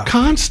that up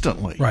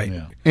constantly. Right.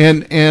 Yeah.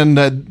 And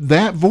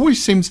that voice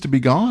seems to be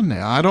gone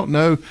now. I don't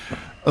know.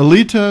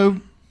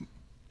 Alito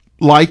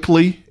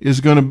likely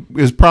is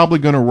probably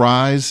going to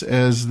rise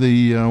as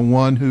the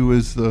one who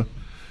is the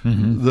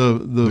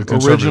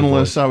originalist,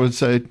 voice. I would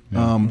say.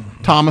 Yeah.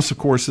 Thomas, of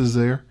course, is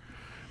there.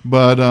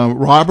 But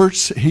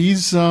Roberts,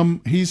 he's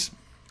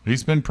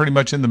been pretty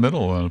much in the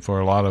middle for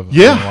a lot of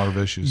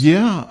issues.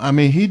 Yeah,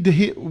 he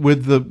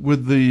with the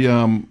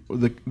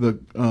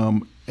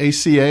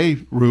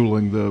ACA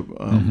ruling, the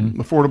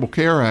Affordable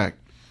Care Act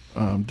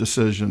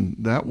decision,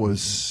 that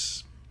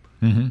was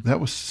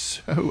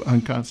so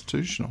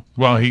unconstitutional.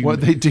 Well, what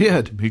they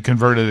did, he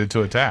converted it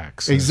to a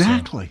tax.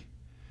 Exactly.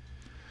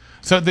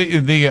 So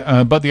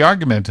but the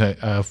argument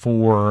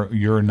for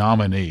your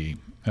nominee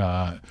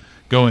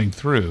going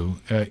through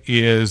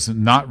is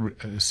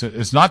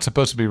not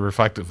supposed to be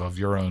reflective of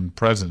your own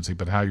presidency,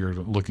 but how you're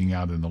looking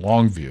out in the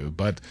long view.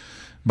 But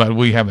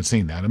we haven't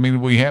seen that. I mean,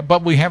 we have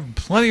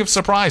plenty of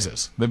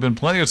surprises. There've been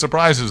plenty of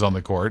surprises on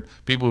the court.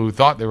 People who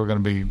thought they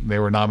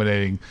were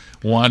nominating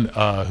one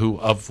who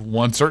of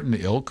one certain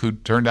ilk who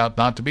turned out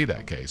not to be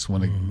that case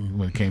when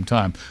it came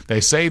time. They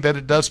say that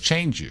it does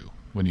change you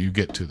when you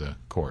get to the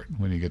court,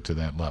 when you get to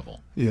that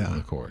level of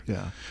the court.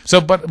 Yeah.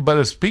 So, but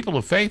as people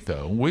of faith,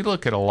 though, we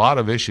look at a lot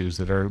of issues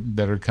that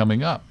are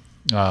coming up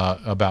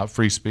about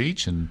free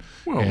speech and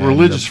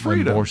religious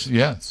freedom.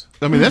 Yes.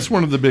 I mean, that's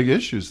one of the big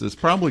issues that's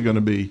probably going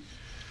to be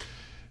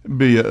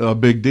a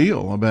big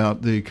deal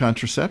about the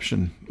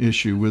contraception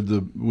issue with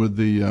the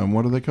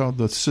what are they called,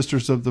 the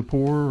Sisters of the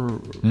Poor, or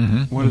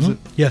what is it?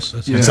 Yes,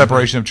 that's The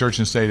separation of church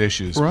and state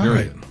issues. Right.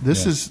 Period.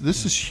 This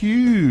is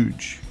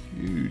huge.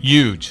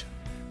 Huge.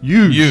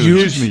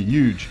 Excuse me,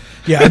 huge.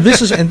 Yeah, and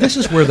this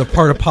is where the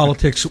part of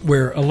politics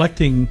where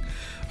electing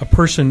a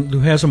person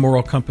who has a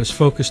moral compass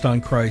focused on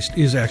Christ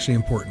is actually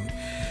important,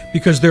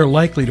 because they're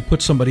likely to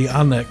put somebody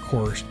on that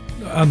court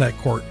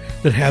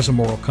that has a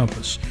moral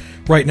compass.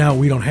 Right now,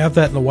 we don't have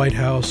that in the White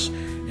House,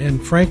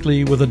 and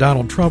frankly, with a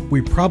Donald Trump,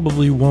 we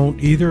probably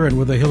won't either, and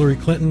with a Hillary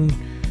Clinton,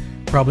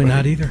 probably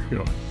not either.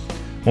 Yeah.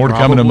 More to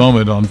come in a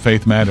moment on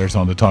Faith Matters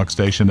on the talk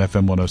station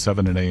FM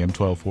 107 and AM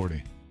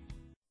 1240.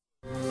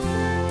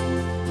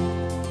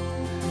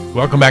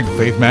 Welcome back to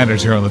Faith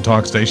Matters here on the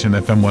talk station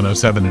FM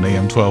 107 and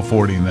AM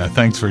 1240. And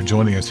thanks for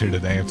joining us here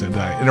today. Did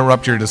I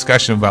interrupt your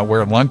discussion about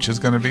where lunch is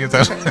going to be?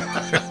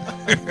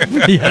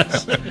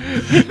 Yes.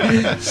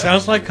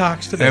 Sounds like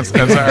Cox today.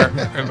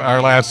 That's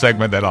our last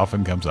segment that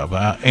often comes up.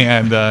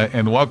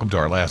 And welcome to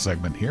our last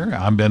segment here.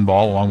 I'm Ben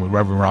Ball, along with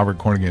Reverend Robert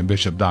Cornigan and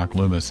Bishop Doc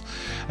Loomis.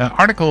 An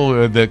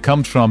article that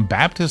comes from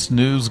Baptist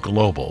News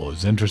Global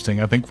is interesting,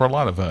 I think, for a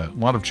lot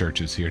of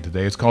churches here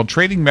today. It's called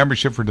Trading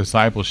Membership for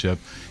Discipleship,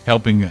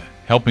 helping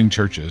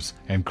churches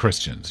and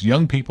Christians.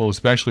 Young people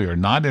especially are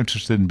not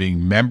interested in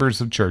being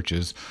members of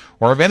churches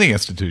or of any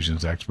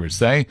institutions, experts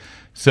say.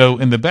 So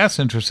in the best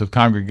interest of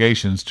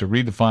congregations to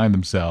redefine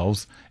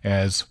themselves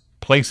as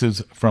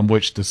places from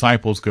which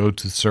disciples go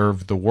to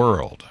serve the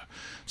world.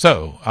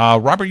 So,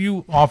 Robert,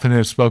 you often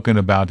have spoken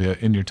about,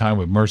 in your time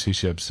with Mercy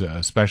Ships,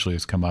 especially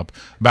has come up,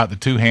 about the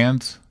two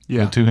hands.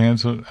 Yeah. The two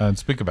hands.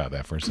 Speak about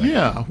that for a second.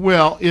 Yeah,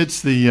 well,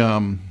 it's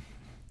the...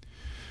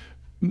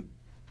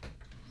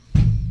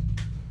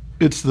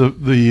 It's the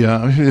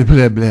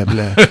blah, blah,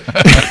 blah.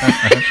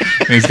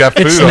 He's got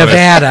food It's on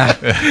Nevada.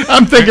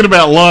 I'm thinking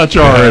about lunch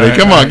already.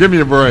 Come on, give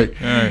me a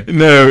break. All right.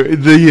 No,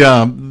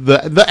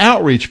 the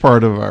outreach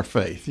part of our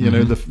faith, you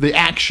know, the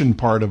action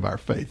part of our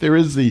faith. There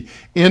is the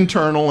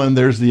internal and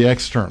there's the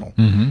external.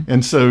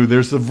 And so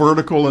there's the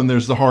vertical and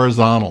there's the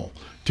horizontal,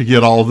 to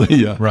get all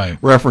the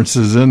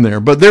references in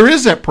there. But there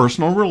is that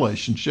personal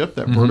relationship,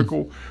 that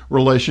vertical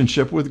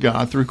relationship with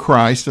God through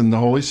Christ and the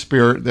Holy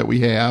Spirit that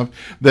we have,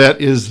 that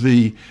is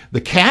the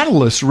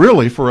catalyst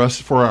really for us,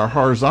 for our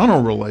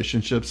horizontal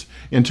relationships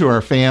into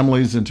our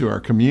families, into our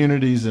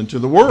communities, into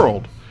the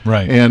world.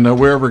 Right. And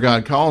wherever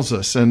God calls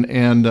us.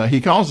 And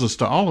He calls us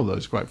to all of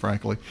those, quite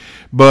frankly.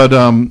 But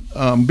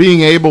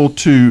being able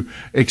to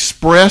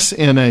express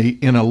in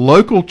a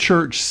local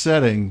church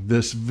setting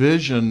this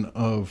vision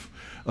of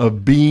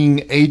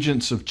being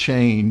agents of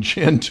change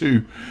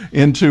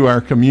into our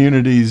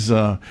communities,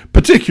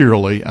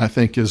 particularly, I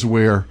think, is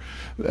where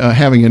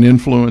having an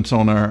influence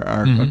on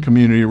our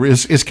community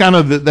is kind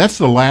of that's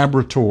the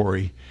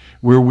laboratory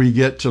where we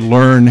get to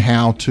learn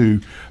how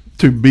to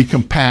be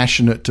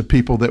compassionate to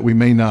people that we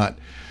may not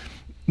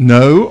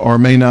know or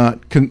may not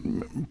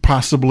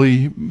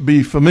possibly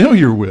be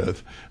familiar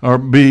with or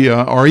be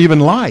or even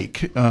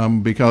like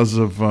because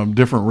of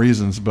different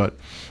reasons, but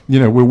you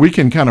know, where we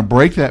can kind of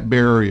break that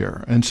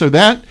barrier. And so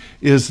that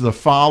is the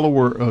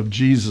follower of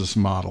Jesus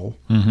model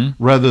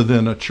rather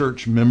than a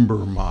church member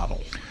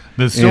model.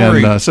 The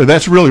story, and, so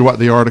that's really what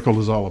the article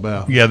is all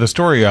about. Yeah, the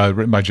story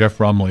written by Jeff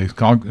Rumley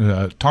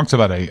talks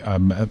about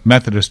a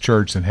Methodist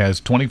church that has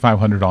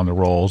 2,500 on the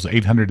rolls,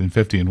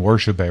 850 in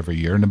worship every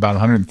year, and about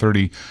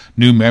 130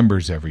 new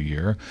members every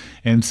year.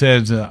 And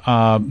says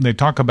they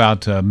talk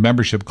about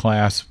membership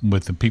class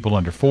with the people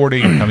under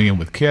 40 coming in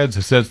with kids.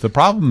 It says the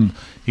problem,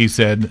 he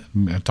said,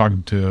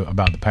 talking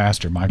about the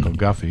pastor Michael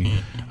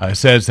Guffey,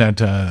 says that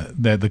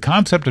the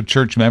concept of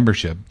church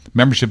membership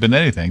in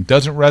anything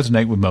doesn't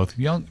resonate with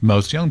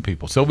most young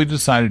people. So we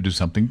decided to do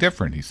something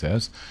different, he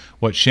says.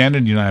 What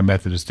Shannon United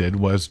Methodist did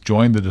was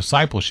join the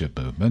discipleship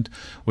movement,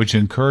 which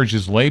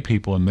encourages lay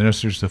people and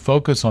ministers to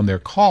focus on their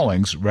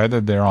callings rather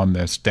than on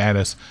their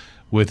status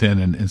within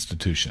an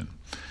institution.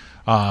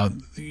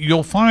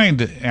 You'll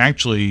find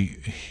actually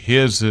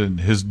his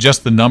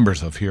just the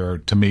numbers of here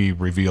to me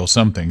reveal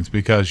some things,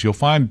 because you'll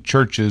find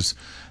churches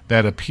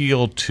that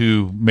appeal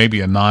to maybe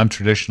a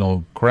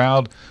non-traditional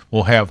crowd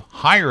will have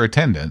higher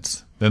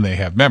attendance than they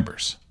have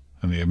members,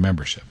 and they have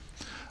membership.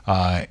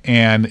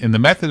 And in the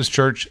Methodist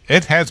Church,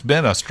 it has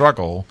been a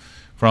struggle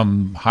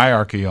from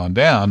hierarchy on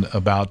down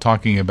about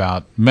talking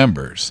about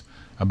members,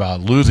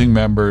 about losing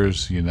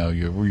members.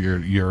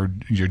 You're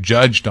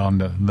judged on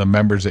the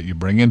members that you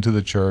bring into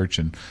the church,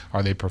 and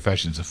are they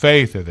professions of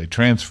faith? Are they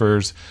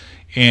transfers?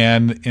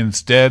 And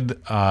instead,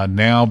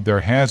 now there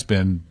has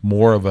been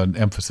more of an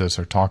emphasis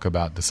or talk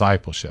about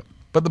discipleship,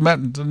 but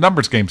the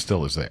numbers game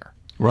still is there.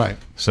 Right.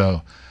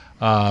 So,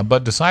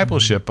 but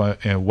discipleship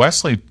in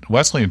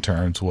Wesleyan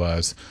terms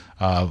was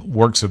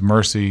works of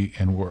mercy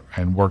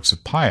and works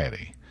of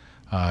piety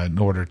in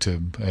order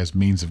to as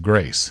means of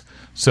grace.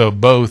 So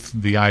both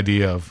the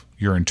idea of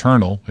your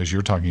internal, as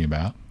you're talking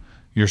about,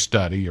 your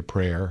study, your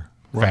prayer,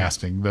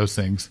 fasting, those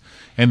things,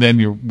 and then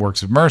your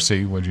works of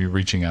mercy when you're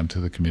reaching out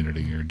to the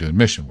community, you're doing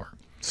mission work.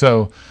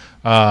 So,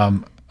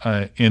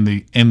 in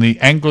the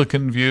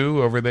Anglican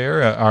view over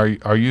there,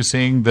 are you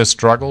seeing this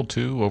struggle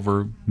too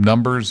over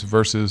numbers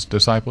versus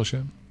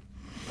discipleship?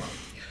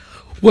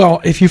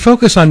 Well, if you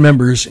focus on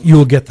members, you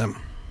will get them.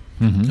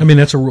 I mean,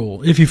 that's a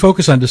rule. If you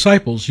focus on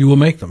disciples, you will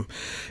make them.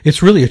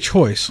 It's really a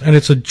choice, and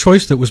it's a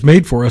choice that was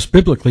made for us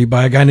biblically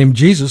by a guy named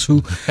Jesus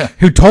who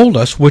told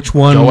us which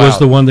one was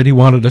the one that he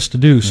wanted us to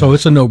do. So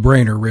it's a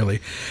no-brainer, really.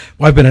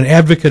 Well, I've been an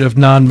advocate of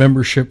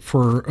non-membership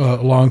for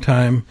a long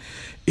time.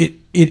 It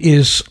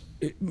is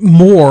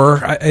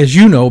more, as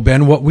you know,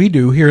 Ben, what we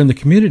do here in the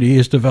community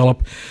is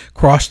develop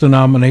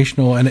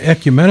cross-denominational and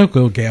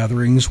ecumenical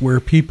gatherings where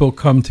people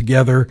come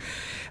together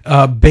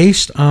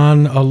based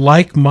on a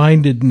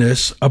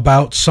like-mindedness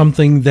about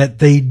something that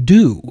they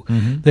do,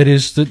 that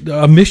is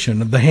a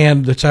mission of the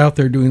hand that's out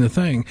there doing the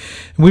thing.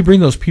 And we bring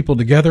those people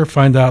together,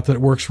 find out that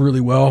it works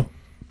really well,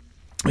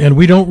 and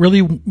we don't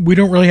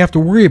really have to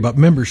worry about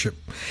membership.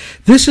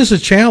 This is a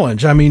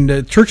challenge. I mean,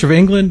 the Church of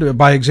England,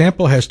 by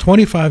example, has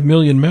 25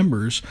 million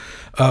members,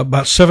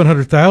 about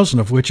 700,000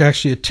 of which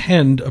actually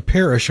attend a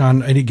parish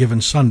on any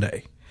given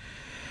Sunday.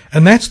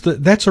 And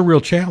that's a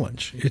real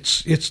challenge.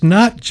 It's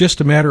not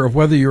just a matter of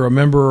whether you're a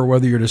member or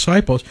whether you're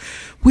disciples.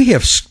 We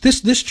have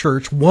this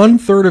church,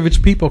 1/3 of its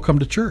people come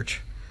to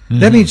church.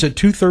 That means that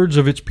 2/3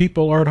 of its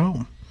people are at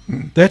home.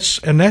 That's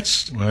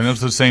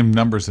the same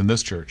numbers in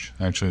this church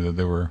actually that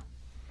they were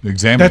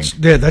examining.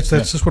 That's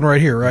this one right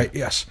here, right?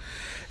 Yes.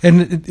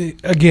 And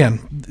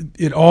again,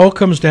 it all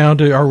comes down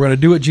to, are we going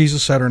to do what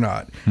Jesus said or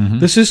not?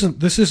 This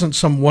isn't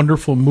some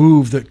wonderful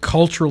move that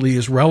culturally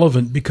is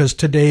relevant because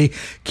today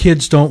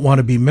kids don't want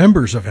to be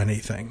members of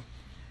anything.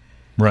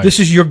 Right. This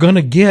is, you're going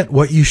to get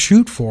what you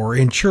shoot for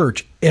in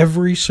church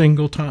every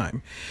single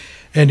time.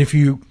 And if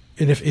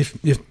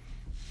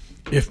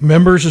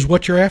members is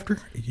what you're after,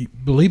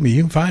 believe me,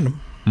 you can find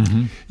them.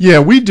 Yeah,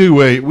 we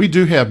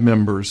do have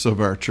members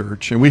of our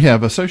church, and we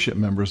have associate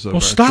members of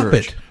our church. Well, stop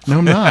it. No,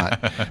 I'm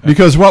not.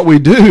 Because what we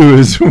do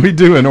is we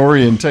do an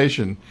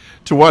orientation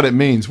to what it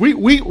means.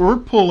 We're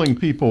pulling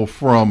people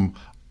from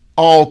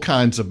all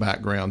kinds of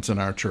backgrounds in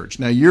our church.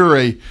 Now, you're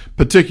a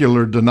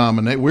particular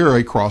denomination. We're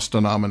a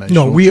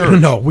cross-denominational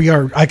church. We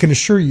are. I can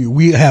assure you,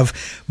 we have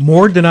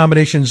more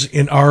denominations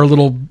in our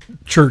little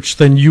church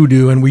than you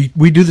do, and we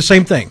do the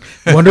same thing.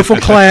 Wonderful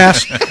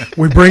class.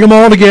 We bring them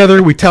all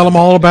together. We tell them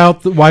all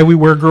about why we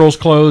wear girls'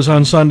 clothes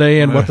on Sunday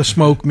and what the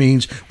smoke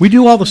means. We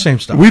do all the same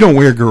stuff. We don't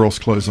wear girls'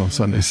 clothes on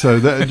Sunday, so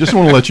just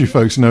want to let you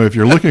folks know, if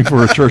you're looking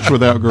for a church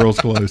without girls'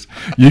 clothes,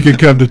 you can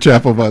come to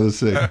Chapel by the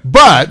Sea.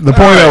 But the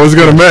point I was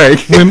going to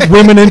make...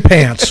 Women in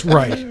pants,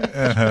 right.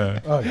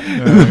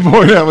 The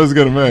point I was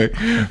going to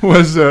make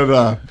was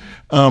that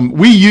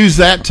we use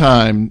that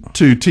time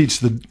to teach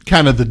the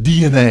kind of the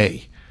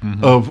DNA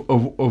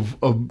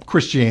of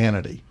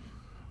Christianity,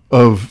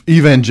 of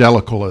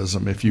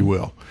evangelicalism, if you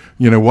will.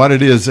 You know, what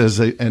it is as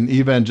an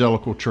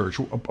evangelical church.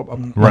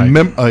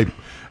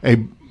 A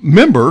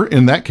member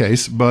in that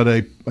case,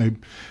 but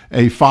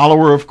a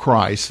follower of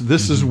Christ.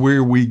 This is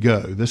where we go.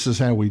 This is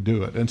how we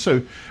do it. And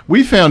so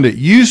we found it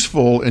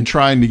useful in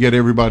trying to get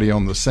everybody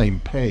on the same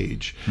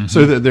page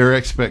so that their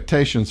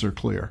expectations are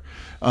clear.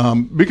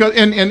 Because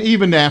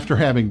even after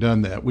having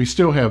done that, we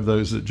still have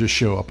those that just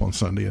show up on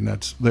Sunday, and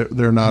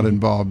they're not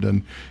involved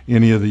in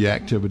any of the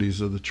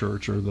activities of the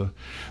church or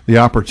the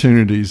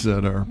opportunities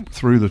that are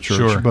through the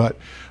church. Sure.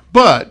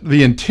 But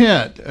the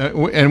intent,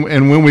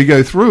 and when we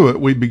go through it,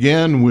 we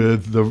begin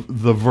with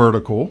the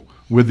vertical,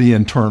 with the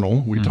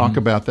internal. We talk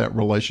about that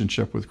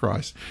relationship with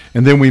Christ,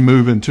 and then we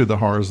move into the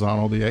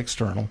horizontal, the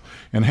external,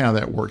 and how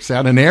that works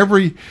out. And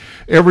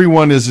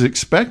everyone is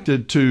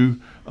expected to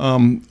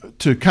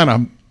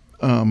kind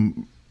of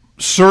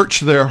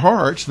search their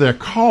hearts, their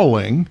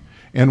calling,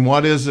 and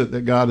what is it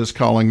that God is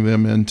calling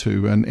them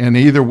into, and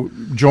either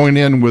join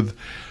in with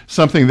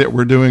something that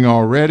we're doing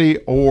already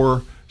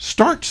or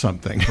start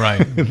something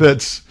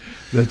that's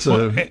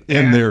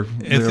in their line.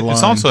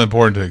 It's also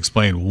important to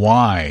explain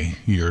why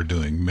you're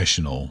doing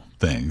missional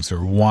things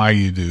or why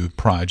you do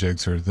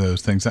projects or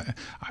those things.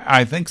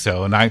 I think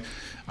so, and I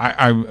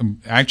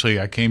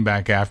actually came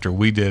back after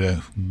we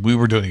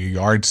were doing a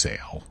yard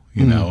sale,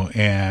 you know,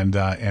 and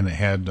it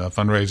had a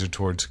fundraiser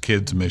towards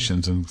kids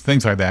missions and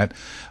things like that.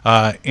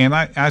 And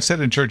I said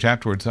in church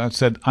afterwards, I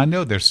said, I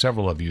know there's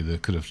several of you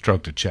that could have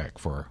stroked a check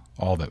for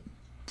all that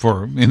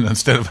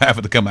instead of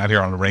having to come out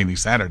here on a rainy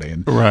Saturday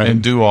and Right.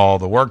 and do all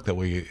the work that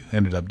we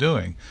ended up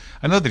doing.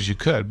 I know that you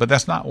could, but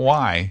that's not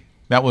why.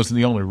 That wasn't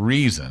the only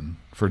reason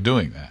for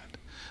doing that.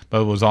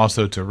 But it was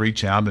also to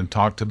reach out and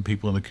talk to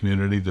people in the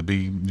community, to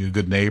be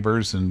good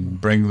neighbors and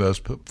bring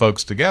those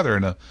folks together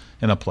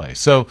in a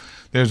place. So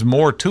there's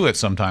more to it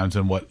sometimes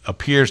than what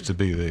appears to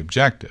be the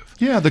objective.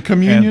 Yeah, the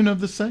communion of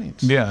the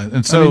saints. Yeah,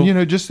 and so I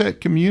mean, just that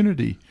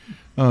community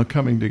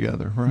coming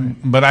together, right?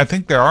 But I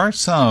think there are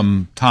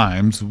some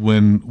times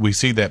when we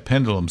see that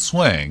pendulum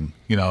swing,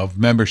 of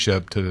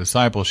membership to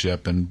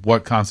discipleship, and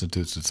what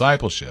constitutes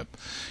discipleship.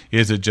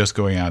 Is it just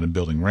going out and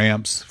building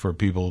ramps for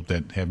people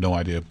that have no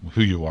idea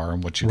who you are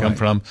and what you come Right.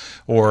 from,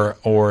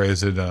 or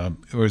is it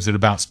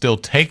about still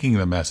taking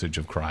the message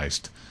of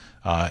Christ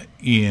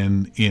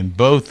in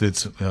both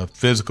its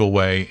physical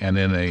way and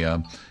in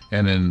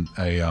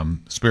a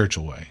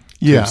spiritual way?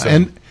 Yeah, So-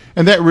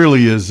 and that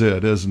really is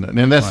it, isn't it?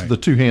 And that's Right. the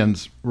two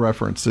hands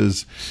reference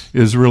is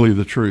really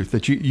the truth,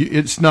 that you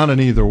it's not an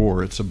either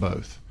or, it's a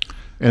both,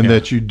 and Yeah.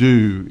 that you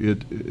do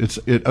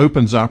it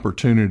opens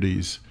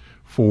opportunities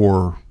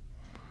for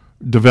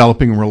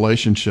developing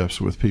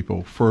relationships with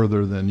people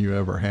further than you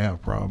ever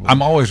have, probably.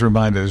 I'm always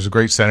reminded there's a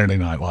great Saturday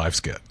Night Live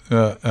skit.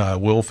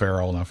 Will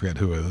Ferrell, and I forget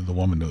who the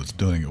woman that was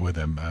doing it with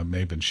him, may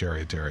have been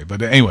Sherry Terry.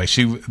 But anyway,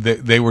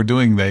 they were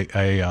doing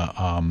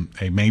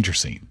a manger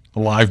scene, a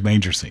live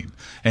manger scene,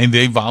 and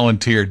they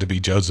volunteered to be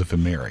Joseph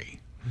and Mary.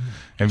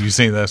 Have you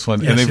seen this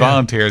one? Yes, and they yeah.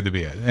 volunteered to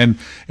be it,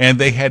 and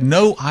they had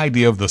no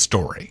idea of the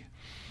story.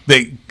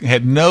 They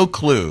had no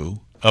clue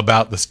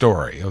about the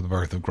story of the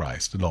birth of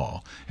Christ at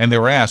all. And they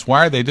were asked,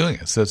 why are they doing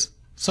it? It says,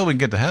 so we can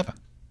get to heaven.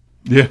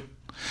 Yeah.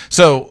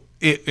 So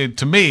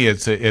to me,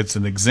 it's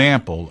an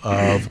example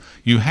of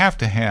you have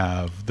to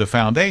have the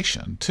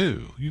foundation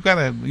too. You got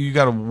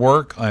to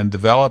work and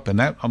develop, and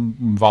that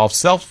involves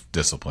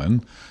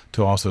self-discipline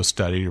to also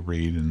study, to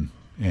read,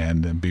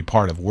 and be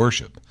part of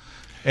worship,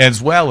 as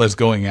well as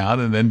going out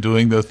and then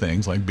doing the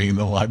things like being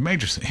the live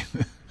major scene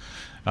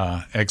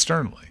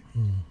externally.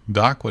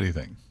 Doc, what do you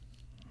think?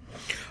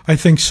 I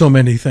think so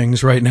many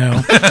things right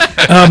now.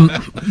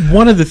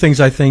 One of the things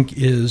I think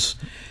is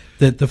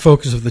that the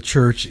focus of the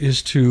church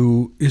is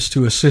to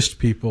assist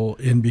people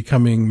in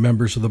becoming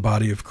members of the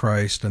body of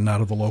Christ and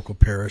not of the local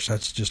parish.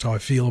 That's just how I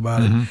feel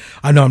about it.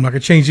 I know I'm not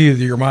going to change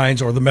either your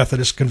minds or the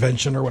Methodist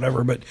Convention or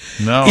whatever, but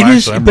No, it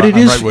is. actually, I'm But right- it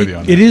I'm is. right with you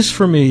on It that. is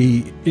for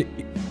me.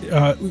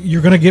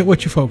 You're going to get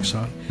what you focus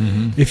on.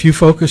 If you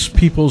focus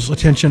people's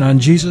attention on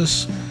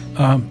Jesus,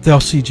 they'll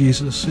see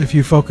Jesus. If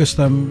you focus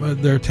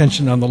their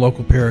attention on the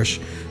local parish,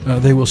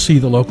 they will see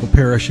the local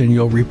parish, and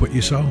you'll reap what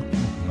you sow.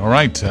 All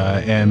right,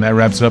 and that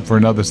wraps it up for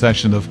another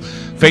session of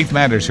Faith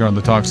Matters here on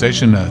the Talk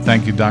Station.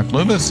 Thank you, Doc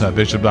Loomis,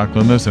 Bishop Doc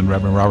Loomis, and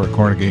Reverend Robert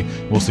Cornegie.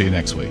 We'll see you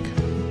next week.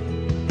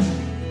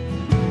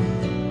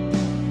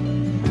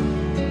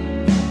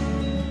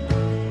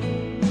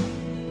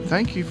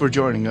 Thank you for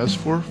joining us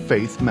for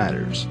Faith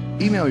Matters.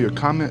 Email your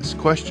comments,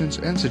 questions,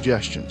 and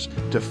suggestions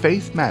to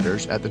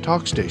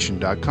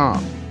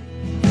faithmatters@thetalkstation.com.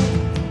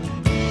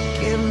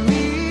 Give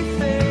me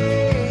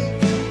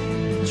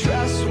faith,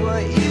 trust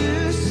what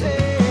you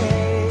say,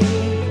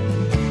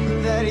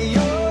 that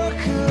you're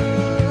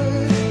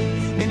good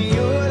and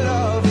your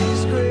love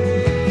is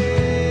great.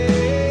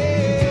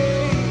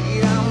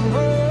 I'm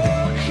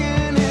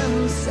broken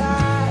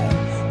inside,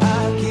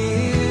 I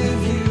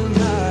give you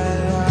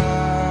my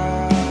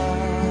life.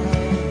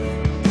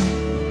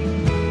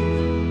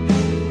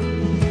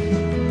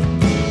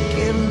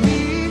 Give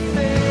me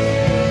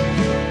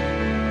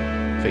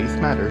faith. Faith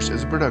Matters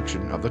is a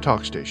production of The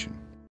Talk Station.